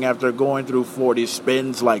standing after going through 40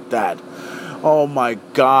 spins like that. Oh my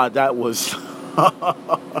God, that was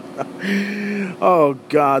oh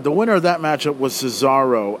God, the winner of that matchup was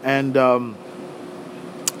Cesaro.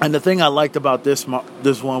 And the thing I liked about this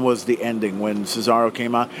one was the ending when Cesaro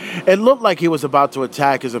came out. It looked like he was about to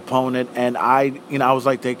attack his opponent, and I was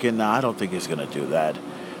like thinking, nah, I don't think he's going to do that.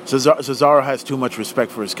 Cesaro has too much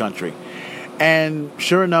respect for his country. And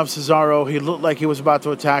sure enough, Cesaro, he looked like he was about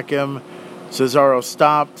to attack him. Cesaro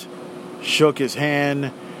stopped, shook his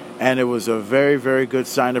hand, and it was a very, very good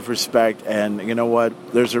sign of respect. And you know what?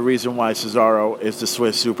 There's a reason why Cesaro is the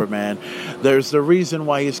Swiss Superman. There's the reason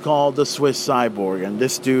why he's called the Swiss Cyborg. And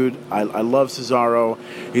this dude, I love Cesaro.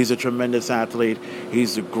 He's a tremendous athlete.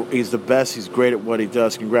 He's the best. He's great at what he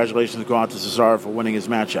does. Congratulations go out to Cesaro for winning his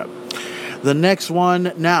matchup. The next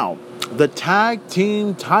one now. The tag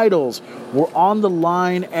team titles were on the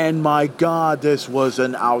line, and my God, this was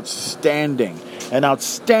an outstanding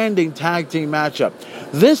tag team matchup.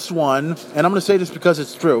 This one, and I'm going to say this because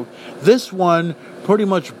it's true, this one pretty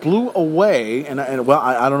much blew away, and I don't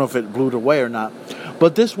know if it blew it away or not,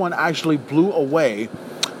 but this one actually blew away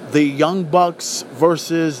the Young Bucks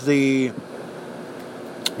versus the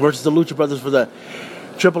Lucha Brothers for the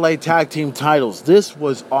AAA tag team titles. This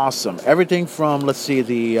was awesome. Everything from, let's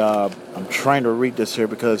see, I'm trying to read this here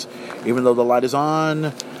because even though the light is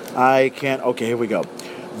on, I can't. Okay, here we go.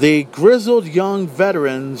 The grizzled young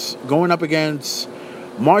veterans going up against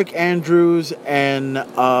Mark Andrews and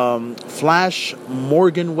Flash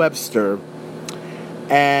Morgan Webster.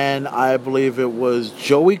 and I believe it was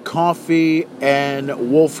Joey Coffey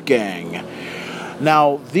and Wolfgang.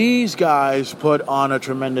 Now, these guys put on a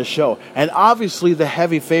tremendous show. And obviously, the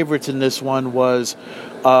heavy favorites in this one was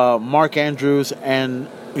Mark Andrews and,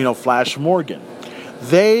 Flash Morgan.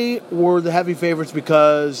 They were the heavy favorites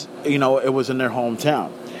because, it was in their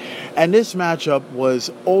hometown. And this matchup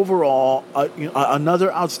was overall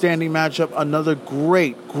another outstanding matchup, another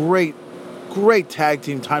great tag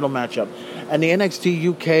team title matchup. And the NXT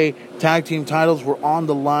UK tag team titles were on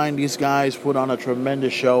the line. These guys put on a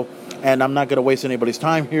tremendous show. And I'm not going to waste anybody's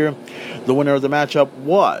time here. The winner of the matchup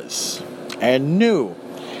was and new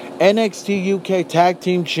NXT UK Tag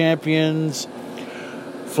Team Champions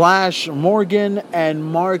Flash Morgan and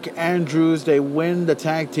Mark Andrews. They win the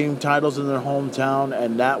tag team titles in their hometown,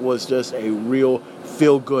 and that was just a real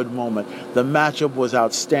feel-good moment. The matchup was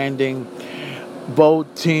outstanding.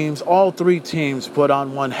 Both teams, all three teams, put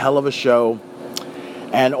on one hell of a show.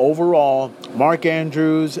 And overall, Mark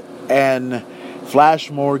Andrews and Flash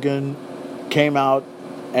Morgan came out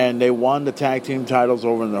and they won the tag team titles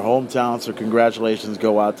over in their hometown, so congratulations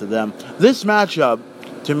go out to them. This matchup,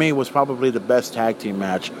 to me, was probably the best tag team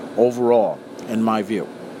match overall, in my view.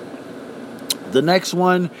 The next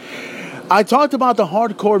one, I talked about the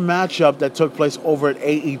hardcore matchup that took place over at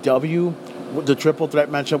AEW, the triple threat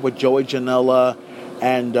matchup with Joey Janela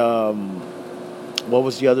and, what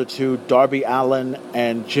was the other two? Darby Allin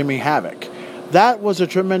and Jimmy Havoc. That was a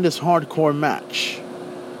tremendous hardcore match.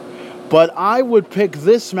 But I would pick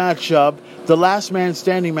this matchup, the last man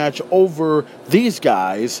standing match, over these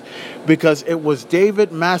guys because it was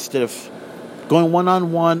David Mastiff going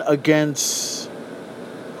one-on-one against,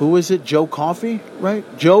 who is it? Joe Coffey, right?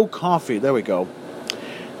 Joe Coffey, there we go.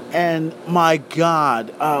 And my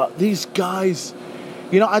God, these guys,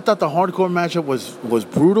 I thought the hardcore matchup was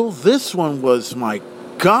brutal. This one was, my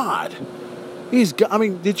God.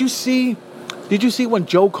 Did you see when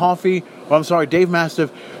Dave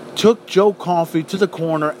Mastiff took Joe Coffey to the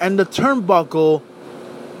corner and the turnbuckle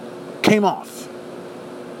came off?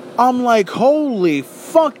 I'm like, holy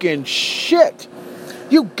fucking shit.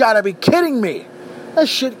 You gotta be kidding me. That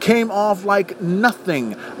shit came off like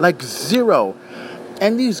nothing, like zero.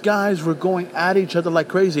 And these guys were going at each other like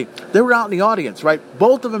crazy. They were out in the audience, right?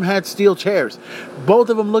 Both of them had steel chairs. Both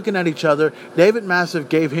of them looking at each other. David Mastiff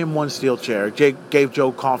gave him one steel chair. Gave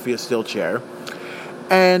Joe Coffey a steel chair.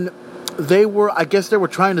 And they were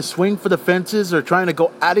trying to swing for the fences or trying to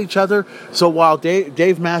go at each other. So while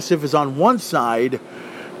Dave Mastiff is on one side,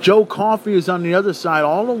 Joe Coffey is on the other side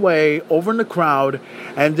all the way over in the crowd.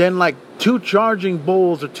 And then like two charging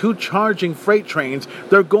bulls or two charging freight trains,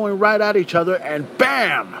 they're going right at each other and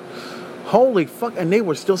bam! Holy fuck, and they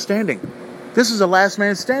were still standing. This is a last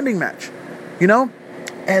man standing match,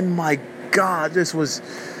 And my God,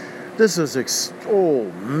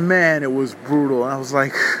 oh man, it was brutal. And I was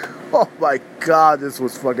like, oh my God, this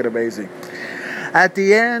was fucking amazing. At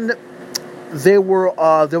the end, there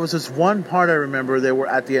was this one part I remember. They were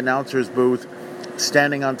at the announcer's booth,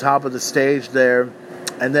 standing on top of the stage there.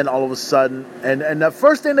 And then all of a sudden, and the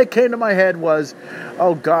first thing that came to my head was,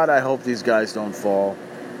 oh God, I hope these guys don't fall.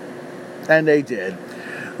 And they did.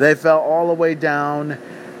 They fell all the way down,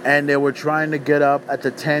 and they were trying to get up at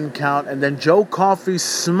the 10 count. And then Joe Coffey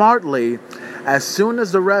smartly, as soon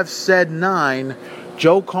as the ref said 9,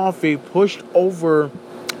 Joe Coffey pushed over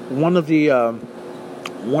one of the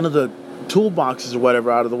toolboxes or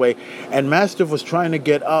whatever out of the way. And Mastiff was trying to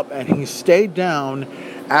get up, and he stayed down.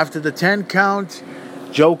 After the 10 count,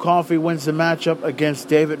 Joe Coffey wins the matchup against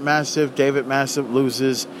David Mastiff. David Mastiff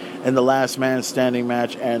loses in the last man standing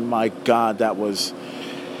match. And my God, that was...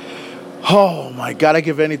 Oh my God, I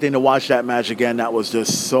give anything to watch that match again. That was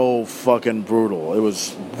just so fucking brutal. It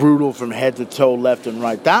was brutal from head to toe, left and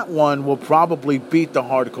right. That one will probably beat the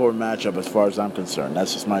hardcore matchup as far as I'm concerned.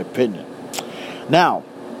 That's just my opinion. Now,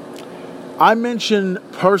 I mentioned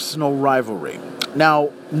personal rivalry.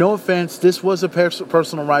 Now, no offense, this was a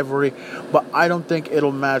personal rivalry, but I don't think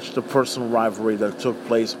it'll match the personal rivalry that took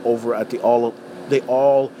place over at the All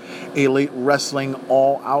Elite Wrestling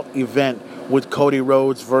All Out event with Cody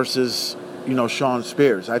Rhodes versus, Shawn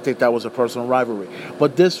Spears. I think that was a personal rivalry.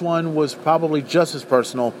 But this one was probably just as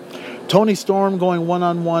personal. Toni Storm going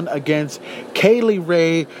one-on-one against Kaylee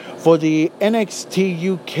Ray for the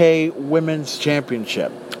NXT UK Women's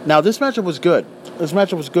Championship. Now, this matchup was good. This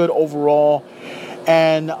matchup was good overall.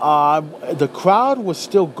 And the crowd was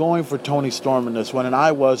still going for Toni Storm in this one, and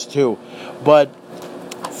I was too. But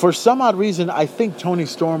for some odd reason, I think Toni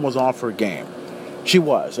Storm was off her game. She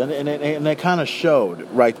was, and it kind of showed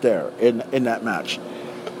right there in that match.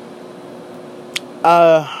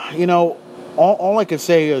 All I can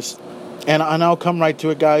say is And I'll come right to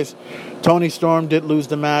it, guys. Toni Storm did lose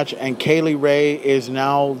the match, and Kaylee Ray is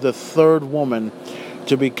now the third woman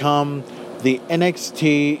to become the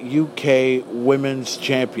NXT UK Women's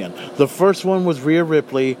Champion. The first one was Rhea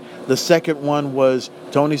Ripley, the second one was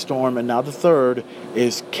Toni Storm, and now the third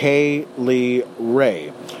is Kaylee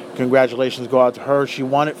Ray. Congratulations go out to her. She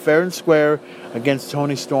won it fair and square against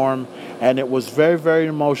Toni Storm, and it was very, very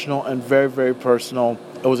emotional and very, very personal.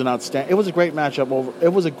 It was it was a great matchup. It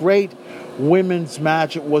was a great women's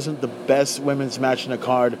match. It wasn't the best women's match in the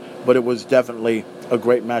card, but it was definitely a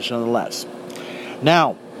great match nonetheless.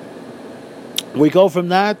 Now, we go from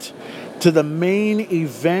that to the main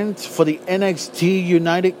event for the NXT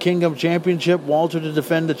United Kingdom Championship. Walter to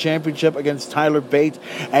defend the championship against Tyler Bate.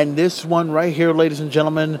 And this one right here, ladies and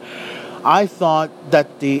gentlemen, I thought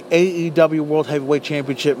that the AEW World Heavyweight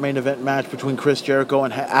Championship main event match between Chris Jericho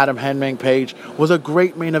and Adam Hangman Page was a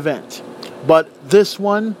great main event. But this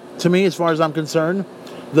one, to me, as far as I'm concerned,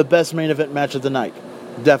 the best main event match of the night.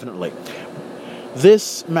 Definitely.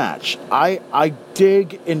 This match, I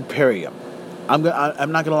dig Imperium. I'm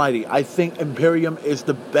not gonna lie to you. I think Imperium is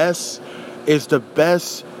the best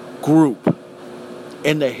group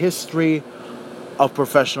in the history of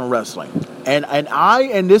professional wrestling.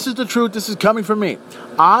 And this is the truth. This is coming from me.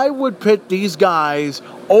 I would pit these guys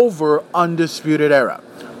over Undisputed Era.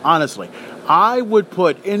 Honestly, I would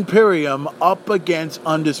put Imperium up against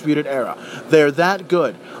Undisputed Era. They're that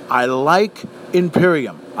good. I like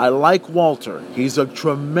Imperium. I like Walter. He's a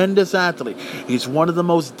tremendous athlete. He's one of the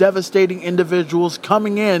most devastating individuals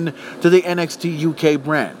coming in to the NXT UK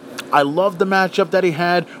brand. I love the matchup that he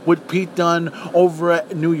had with Pete Dunne over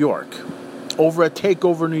at New York. Over at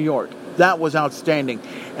Takeover New York. That was outstanding.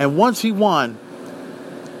 And once he won,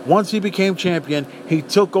 once he became champion, he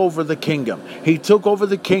took over the kingdom. He took over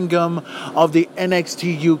the kingdom of the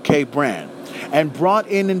NXT UK brand. And brought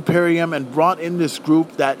in Imperium and brought in this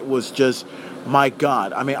group that was just, my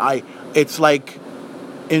God. I mean, it's like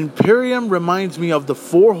Imperium reminds me of the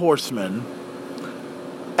Four Horsemen,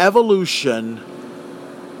 Evolution,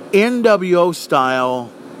 NWO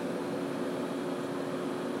style.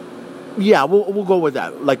 Yeah, we'll go with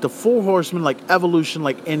that. Like the Four Horsemen, like Evolution,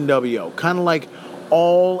 like NWO. Kind of like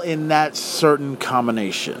all in that certain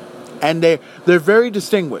combination. And they're very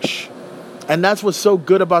distinguished. And that's what's so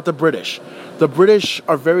good about the British. The British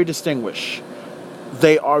are very distinguished.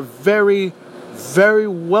 They are very, very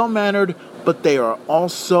well-mannered, but they are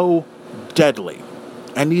also deadly.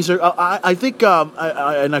 And these are, I think,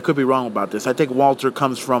 and I could be wrong about this, I think Walter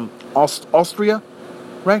comes from Austria,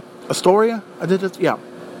 right? Astoria? I did this? Yeah.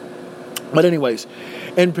 But anyways,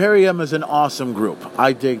 Imperium is an awesome group.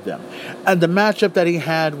 I dig them. And the matchup that he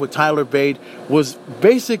had with Tyler Bate was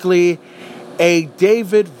basically a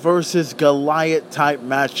David versus Goliath type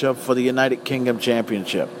matchup for the United Kingdom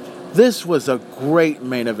Championship. This was a great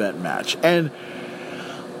main event match. And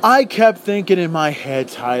I kept thinking in my head,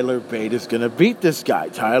 Tyler Bate is going to beat this guy.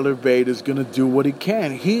 Tyler Bate is going to do what he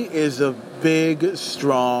can. He is a big,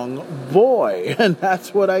 strong boy. And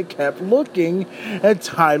that's what I kept looking at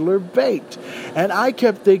Tyler Bate. And I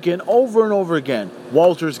kept thinking over and over again,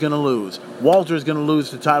 Walter's going to lose. Walter's going to lose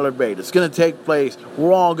to Tyler Bate. It's going to take place.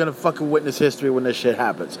 We're all going to fucking witness history when this shit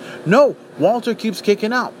happens. No, Walter keeps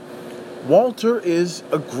kicking out. Walter is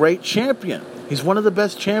a great champion. He's one of the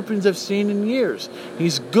best champions I've seen in years.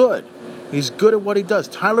 He's good. He's good at what he does.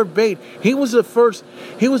 Tyler Bate, he was the first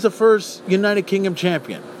United Kingdom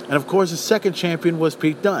champion. And of course, the second champion was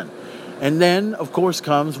Pete Dunne. And then, of course,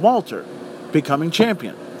 comes Walter becoming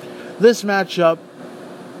champion. This matchup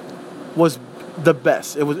was the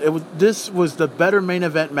best. This was the better main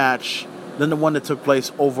event match than the one that took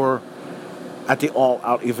place over at the All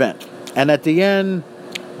Out event. And at the end,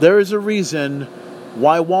 there is a reason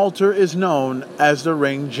why Walter is known as the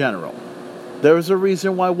Ring General. There is a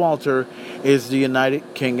reason why Walter is the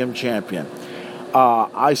United Kingdom champion.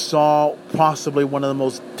 I saw possibly one of the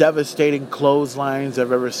most devastating clotheslines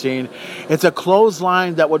I've ever seen. It's a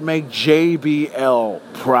clothesline that would make JBL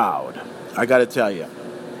proud. I got to tell you.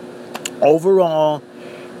 Overall,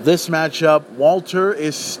 this matchup, Walter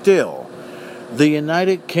is still the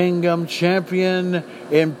United Kingdom champion.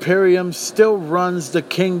 Imperium still runs the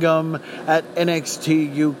kingdom at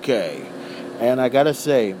NXT UK. And I gotta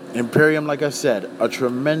say, Imperium, like I said,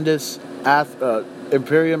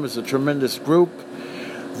 Imperium is a tremendous group.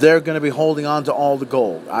 They're going to be holding on to all the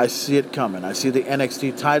gold. I see it coming. I see the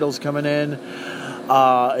NXT titles coming in.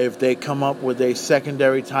 If they come up with a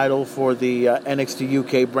secondary title for the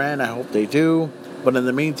NXT UK brand, I hope they do. But in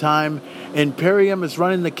the meantime, Imperium is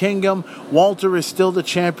running the kingdom. Walter is still the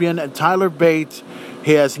champion. And Tyler Bate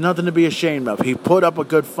He has nothing to be ashamed of. He put up a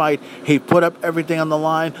good fight. He put up everything on the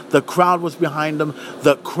line. The crowd was behind him.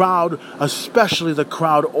 The crowd, especially the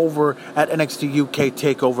crowd over at NXT UK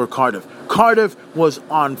Takeover Cardiff. Cardiff was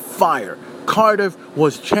on fire. Cardiff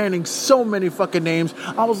was chanting so many fucking names.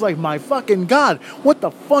 I was like, my fucking God, what the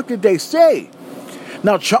fuck did they say?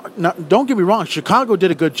 Now, don't get me wrong. Chicago did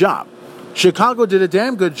a good job. Chicago did a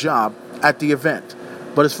damn good job at the event.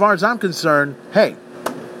 But as far as I'm concerned, hey,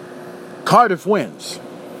 Cardiff wins.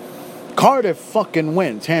 Cardiff fucking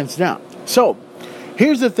wins, hands down. So,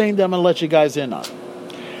 here's the thing that I'm going to let you guys in on.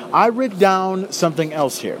 I wrote down something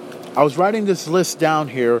else here. I was writing this list down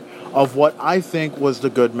here of what I think was the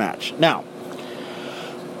good match. Now,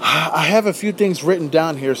 I have a few things written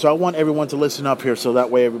down here, so I want everyone to listen up here so that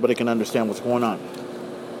way everybody can understand what's going on.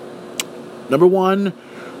 Number one,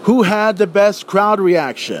 who had the best crowd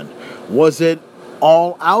reaction? Was it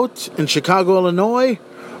All Out in Chicago, Illinois?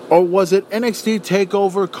 Or was it NXT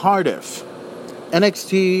TakeOver Cardiff?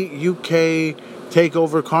 NXT UK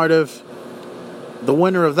TakeOver Cardiff. The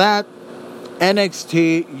winner of that,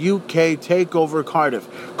 NXT UK TakeOver Cardiff.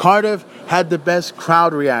 Cardiff had the best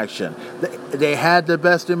crowd reaction. They had the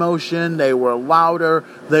best emotion. They were louder.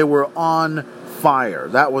 They were on fire.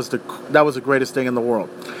 That was the greatest thing in the world.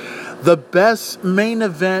 The best main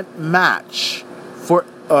event match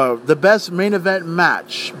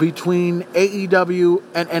between AEW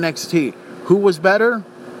and NXT. Who was better?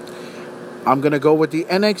 I'm going to go with the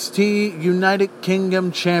NXT United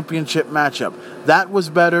Kingdom Championship matchup. That was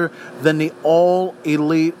better than the All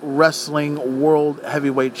Elite Wrestling World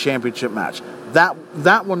Heavyweight Championship match.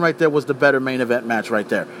 That one right there was the better main event match right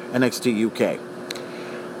there, NXT UK.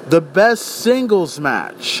 The best singles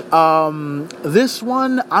match. This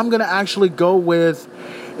one, I'm going to actually go with,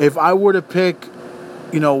 if I were to pick,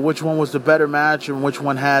 which one was the better match and which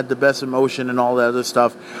one had the best emotion and all that other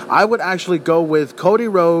stuff, I would actually go with Cody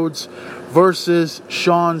Rhodes versus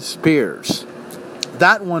Shawn Spears.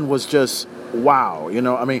 That one was just wow.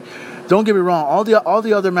 Don't get me wrong, all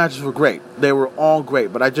the other matches were great. They were all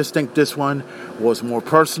great, but I just think this one was more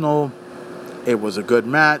personal. It was a good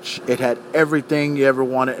match. It had everything you ever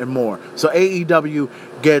wanted and more. So AEW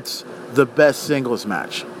gets the best singles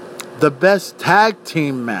match. The best tag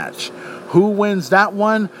team match. Who wins that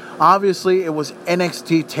one? Obviously, it was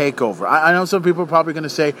NXT TakeOver. I know some people are probably going to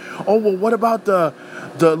say, "Oh, well, what about the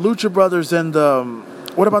Lucha Brothers and the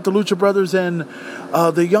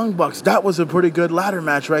Young Bucks?" That was a pretty good ladder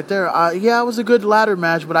match right there. Yeah, it was a good ladder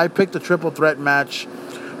match, but I picked the triple threat match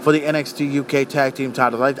for the NXT UK Tag Team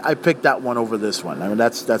titles. I picked that one over this one. I mean,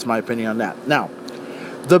 that's my opinion on that. Now,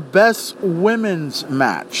 the best women's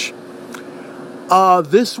match.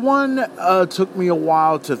 This one took me a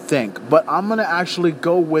while to think, but I'm going to actually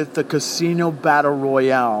go with the Casino Battle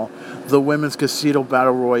Royale, the Women's Casino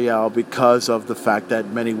Battle Royale, because of the fact that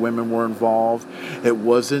many women were involved. It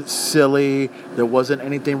wasn't silly. There wasn't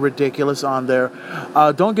anything ridiculous on there.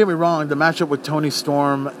 Don't get me wrong, the matchup with Toni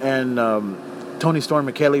Storm and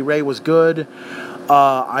Kaylee Ray was good.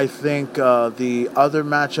 I think the other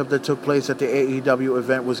matchup that took place at the AEW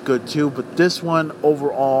event was good too, but this one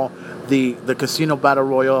overall, the Casino Battle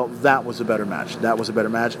Royale, that was a better match.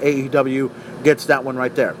 AEW gets that one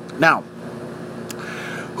right there. Now,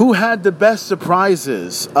 who had the best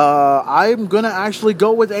surprises? I'm going to actually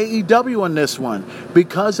go with AEW on this one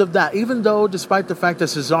because of that. Even though, despite the fact that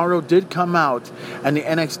Cesaro did come out and the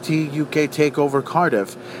NXT UK TakeOver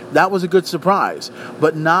Cardiff, that was a good surprise.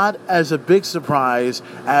 But not as a big surprise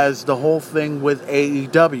as the whole thing with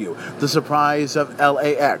AEW. The surprise of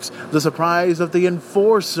LAX. The surprise of the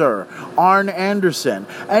Enforcer, Arn Anderson.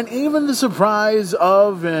 And even the surprise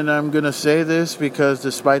of, and I'm going to say this because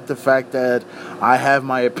despite the fact that I have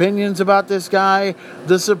my opinions about this guy,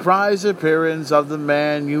 the surprise appearance of the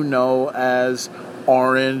man you know as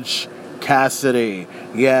Orange Cassidy.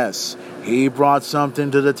 Yes, he brought something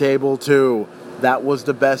to the table too. That was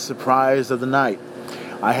the best surprise of the night.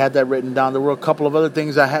 I had that written down. There were a couple of other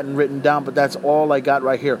things I hadn't written down, but that's all I got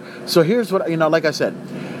right here. So here's what, like I said,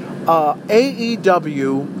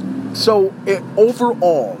 AEW, so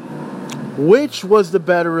overall, which was the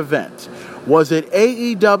better event? Was it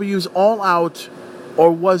AEW's All Out or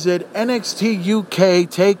was it NXT UK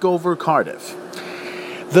TakeOver Cardiff?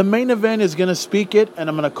 The main event is going to speak it, and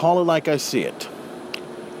I'm going to call it like I see it.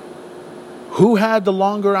 Who had the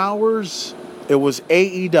longer hours? It was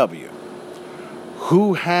AEW.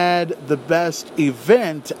 Who had the best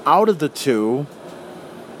event out of the two?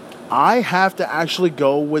 I have to actually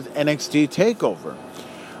go with NXT TakeOver.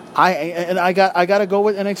 I got to go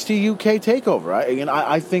with NXT UK Takeover.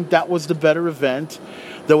 I think that was the better event.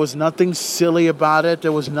 There was nothing silly about it.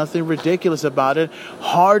 There was nothing ridiculous about it.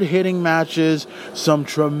 Hard-hitting matches, some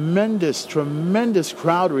tremendous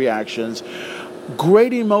crowd reactions,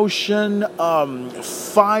 great emotion,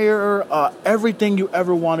 fire, everything you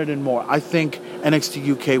ever wanted and more. I think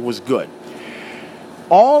NXT UK was good.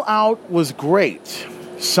 All Out was great.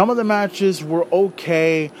 Some of the matches were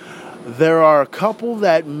okay. There are a couple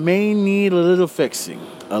that may need a little fixing.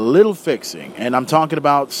 And I'm talking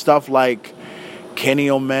about stuff like Kenny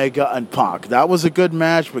Omega and Pac. That was a good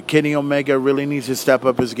match, but Kenny Omega really needs to step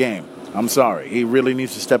up his game. I'm sorry. He really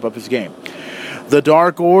needs to step up his game. The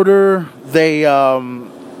Dark Order, the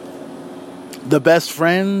Best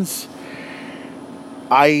Friends,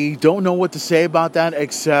 I don't know what to say about that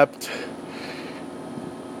except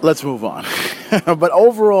let's move on. But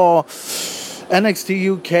overall,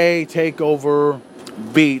 NXT UK Takeover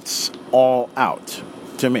beats All Out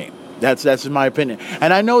to me. That's my opinion.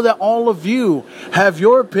 And I know that all of you have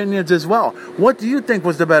your opinions as well. What do you think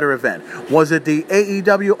was the better event? Was it the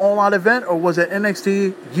AEW All Out event or was it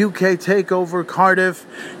NXT UK Takeover Cardiff?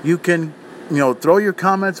 You can, throw your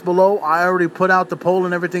comments below. I already put out the poll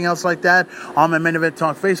and everything else like that on my Main Event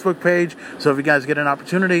Talk Facebook page. So if you guys get an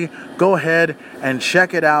opportunity, go ahead and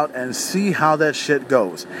check it out and see how that shit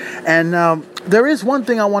goes. And there is one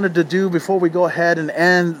thing I wanted to do before we go ahead and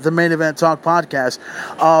end the Main Event Talk podcast.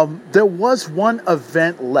 There was one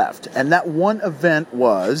event left, and that one event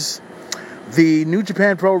was the New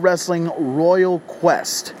Japan Pro Wrestling Royal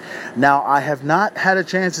Quest. Now, I have not had a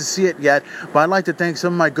chance to see it yet, but I'd like to thank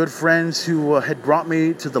some of my good friends who had brought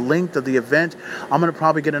me to the link of the event. I'm going to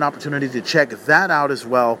probably get an opportunity to check that out as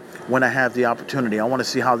well when I have the opportunity. I want to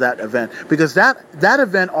see how that event, because that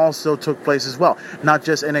event also took place as well. Not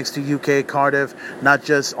just NXT UK Cardiff, not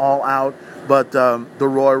just All Out, but the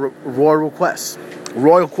Royal Quest.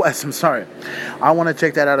 I'm sorry. I want to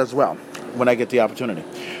check that out as well when I get the opportunity.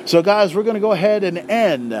 So guys, we're going to go ahead and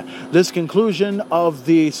end this conclusion of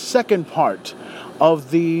the second part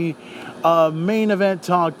of the Main Event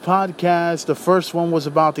Talk podcast. The first one was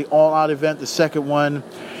about the All Out event. The second one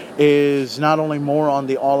is not only more on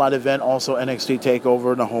the All Out event, also NXT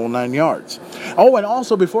TakeOver and the whole 9 yards. Oh, and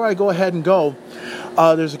also before I go ahead and go,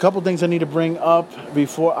 there's a couple things I need to bring up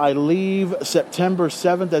before I leave. September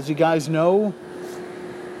 7th, as you guys know,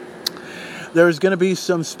 there's going to be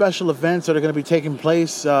some special events that are going to be taking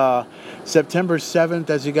place September 7th,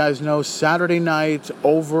 as you guys know, Saturday night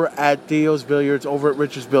over at Theo's Billiards, over at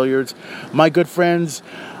Richard's Billiards. My good friends,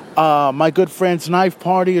 Knife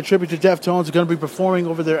Party, a tribute to Deftones, are going to be performing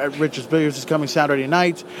over there at Richard's Billiards this coming Saturday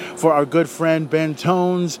night for our good friend Ben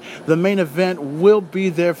Tones. The main event will be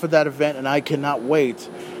there for that event, and I cannot wait,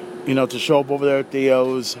 to show up over there at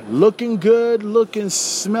Theo's, looking good,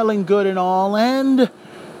 smelling good and all, and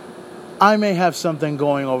I may have something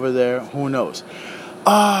going over there. Who knows?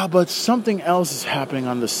 But something else is happening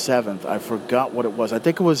on the 7th. I forgot what it was. I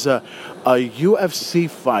think it was a UFC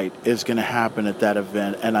fight is going to happen at that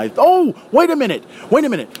event. And wait a minute.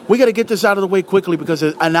 We got to get this out of the way quickly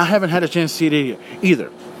and I haven't had a chance to see it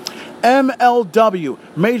either.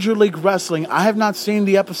 MLW, Major League Wrestling. I have not seen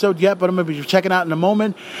the episode yet, but I'm going to be checking out in a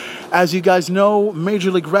moment. As you guys know, Major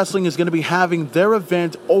League Wrestling is going to be having their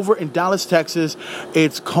event over in Dallas, Texas.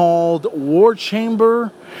 It's called War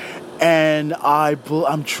Chamber, and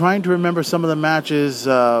I'm trying to remember some of the matches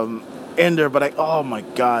in there, but oh my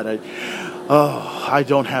God, I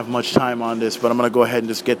don't have much time on this, but I'm going to go ahead and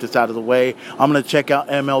just get this out of the way. I'm going to check out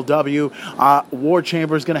MLW. War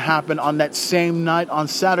Chamber is going to happen on that same night, on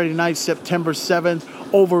Saturday night, September 7th,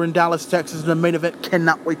 over in Dallas, Texas. The main event.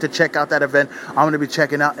 Cannot wait to check out that event. I'm going to be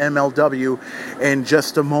checking out MLW in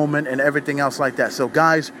just a moment and everything else like that. So,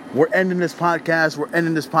 guys, we're ending this podcast. We're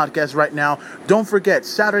ending this podcast right now. Don't forget,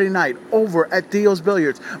 Saturday night, over at Theo's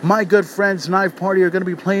Billiards, my good friends, Knife Party, are going to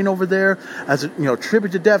be playing over there as a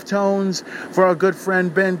tribute to Deftones for our good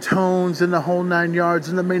friend Ben Tones and the whole 9 yards.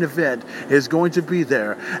 And the main event is going to be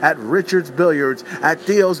there at Richard's Billiards, at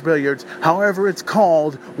Theo's Billiards, however it's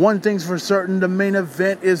called. One thing's for certain, the main event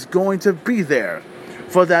is going to be there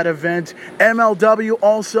for that event. MLW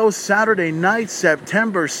also Saturday night,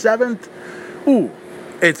 September 7th. Ooh,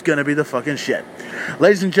 it's going to be the fucking shit.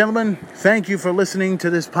 Ladies and gentlemen, thank you for listening to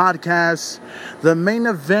this podcast. The main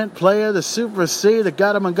event player, the Super C, the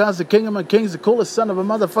God among gods, the King among kings, the coolest son of a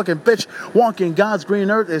motherfucking bitch walking God's green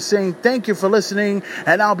earth, is saying thank you for listening,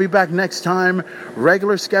 and I'll be back next time,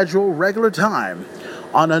 regular schedule, regular time,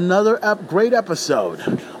 on another great episode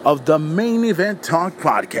of the Main Event Talk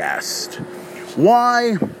podcast.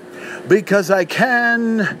 Why? because I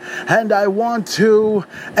can and I want to.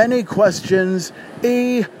 Any questions?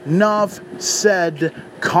 Enough said.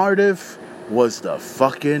 Cardiff was the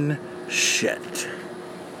fucking shit.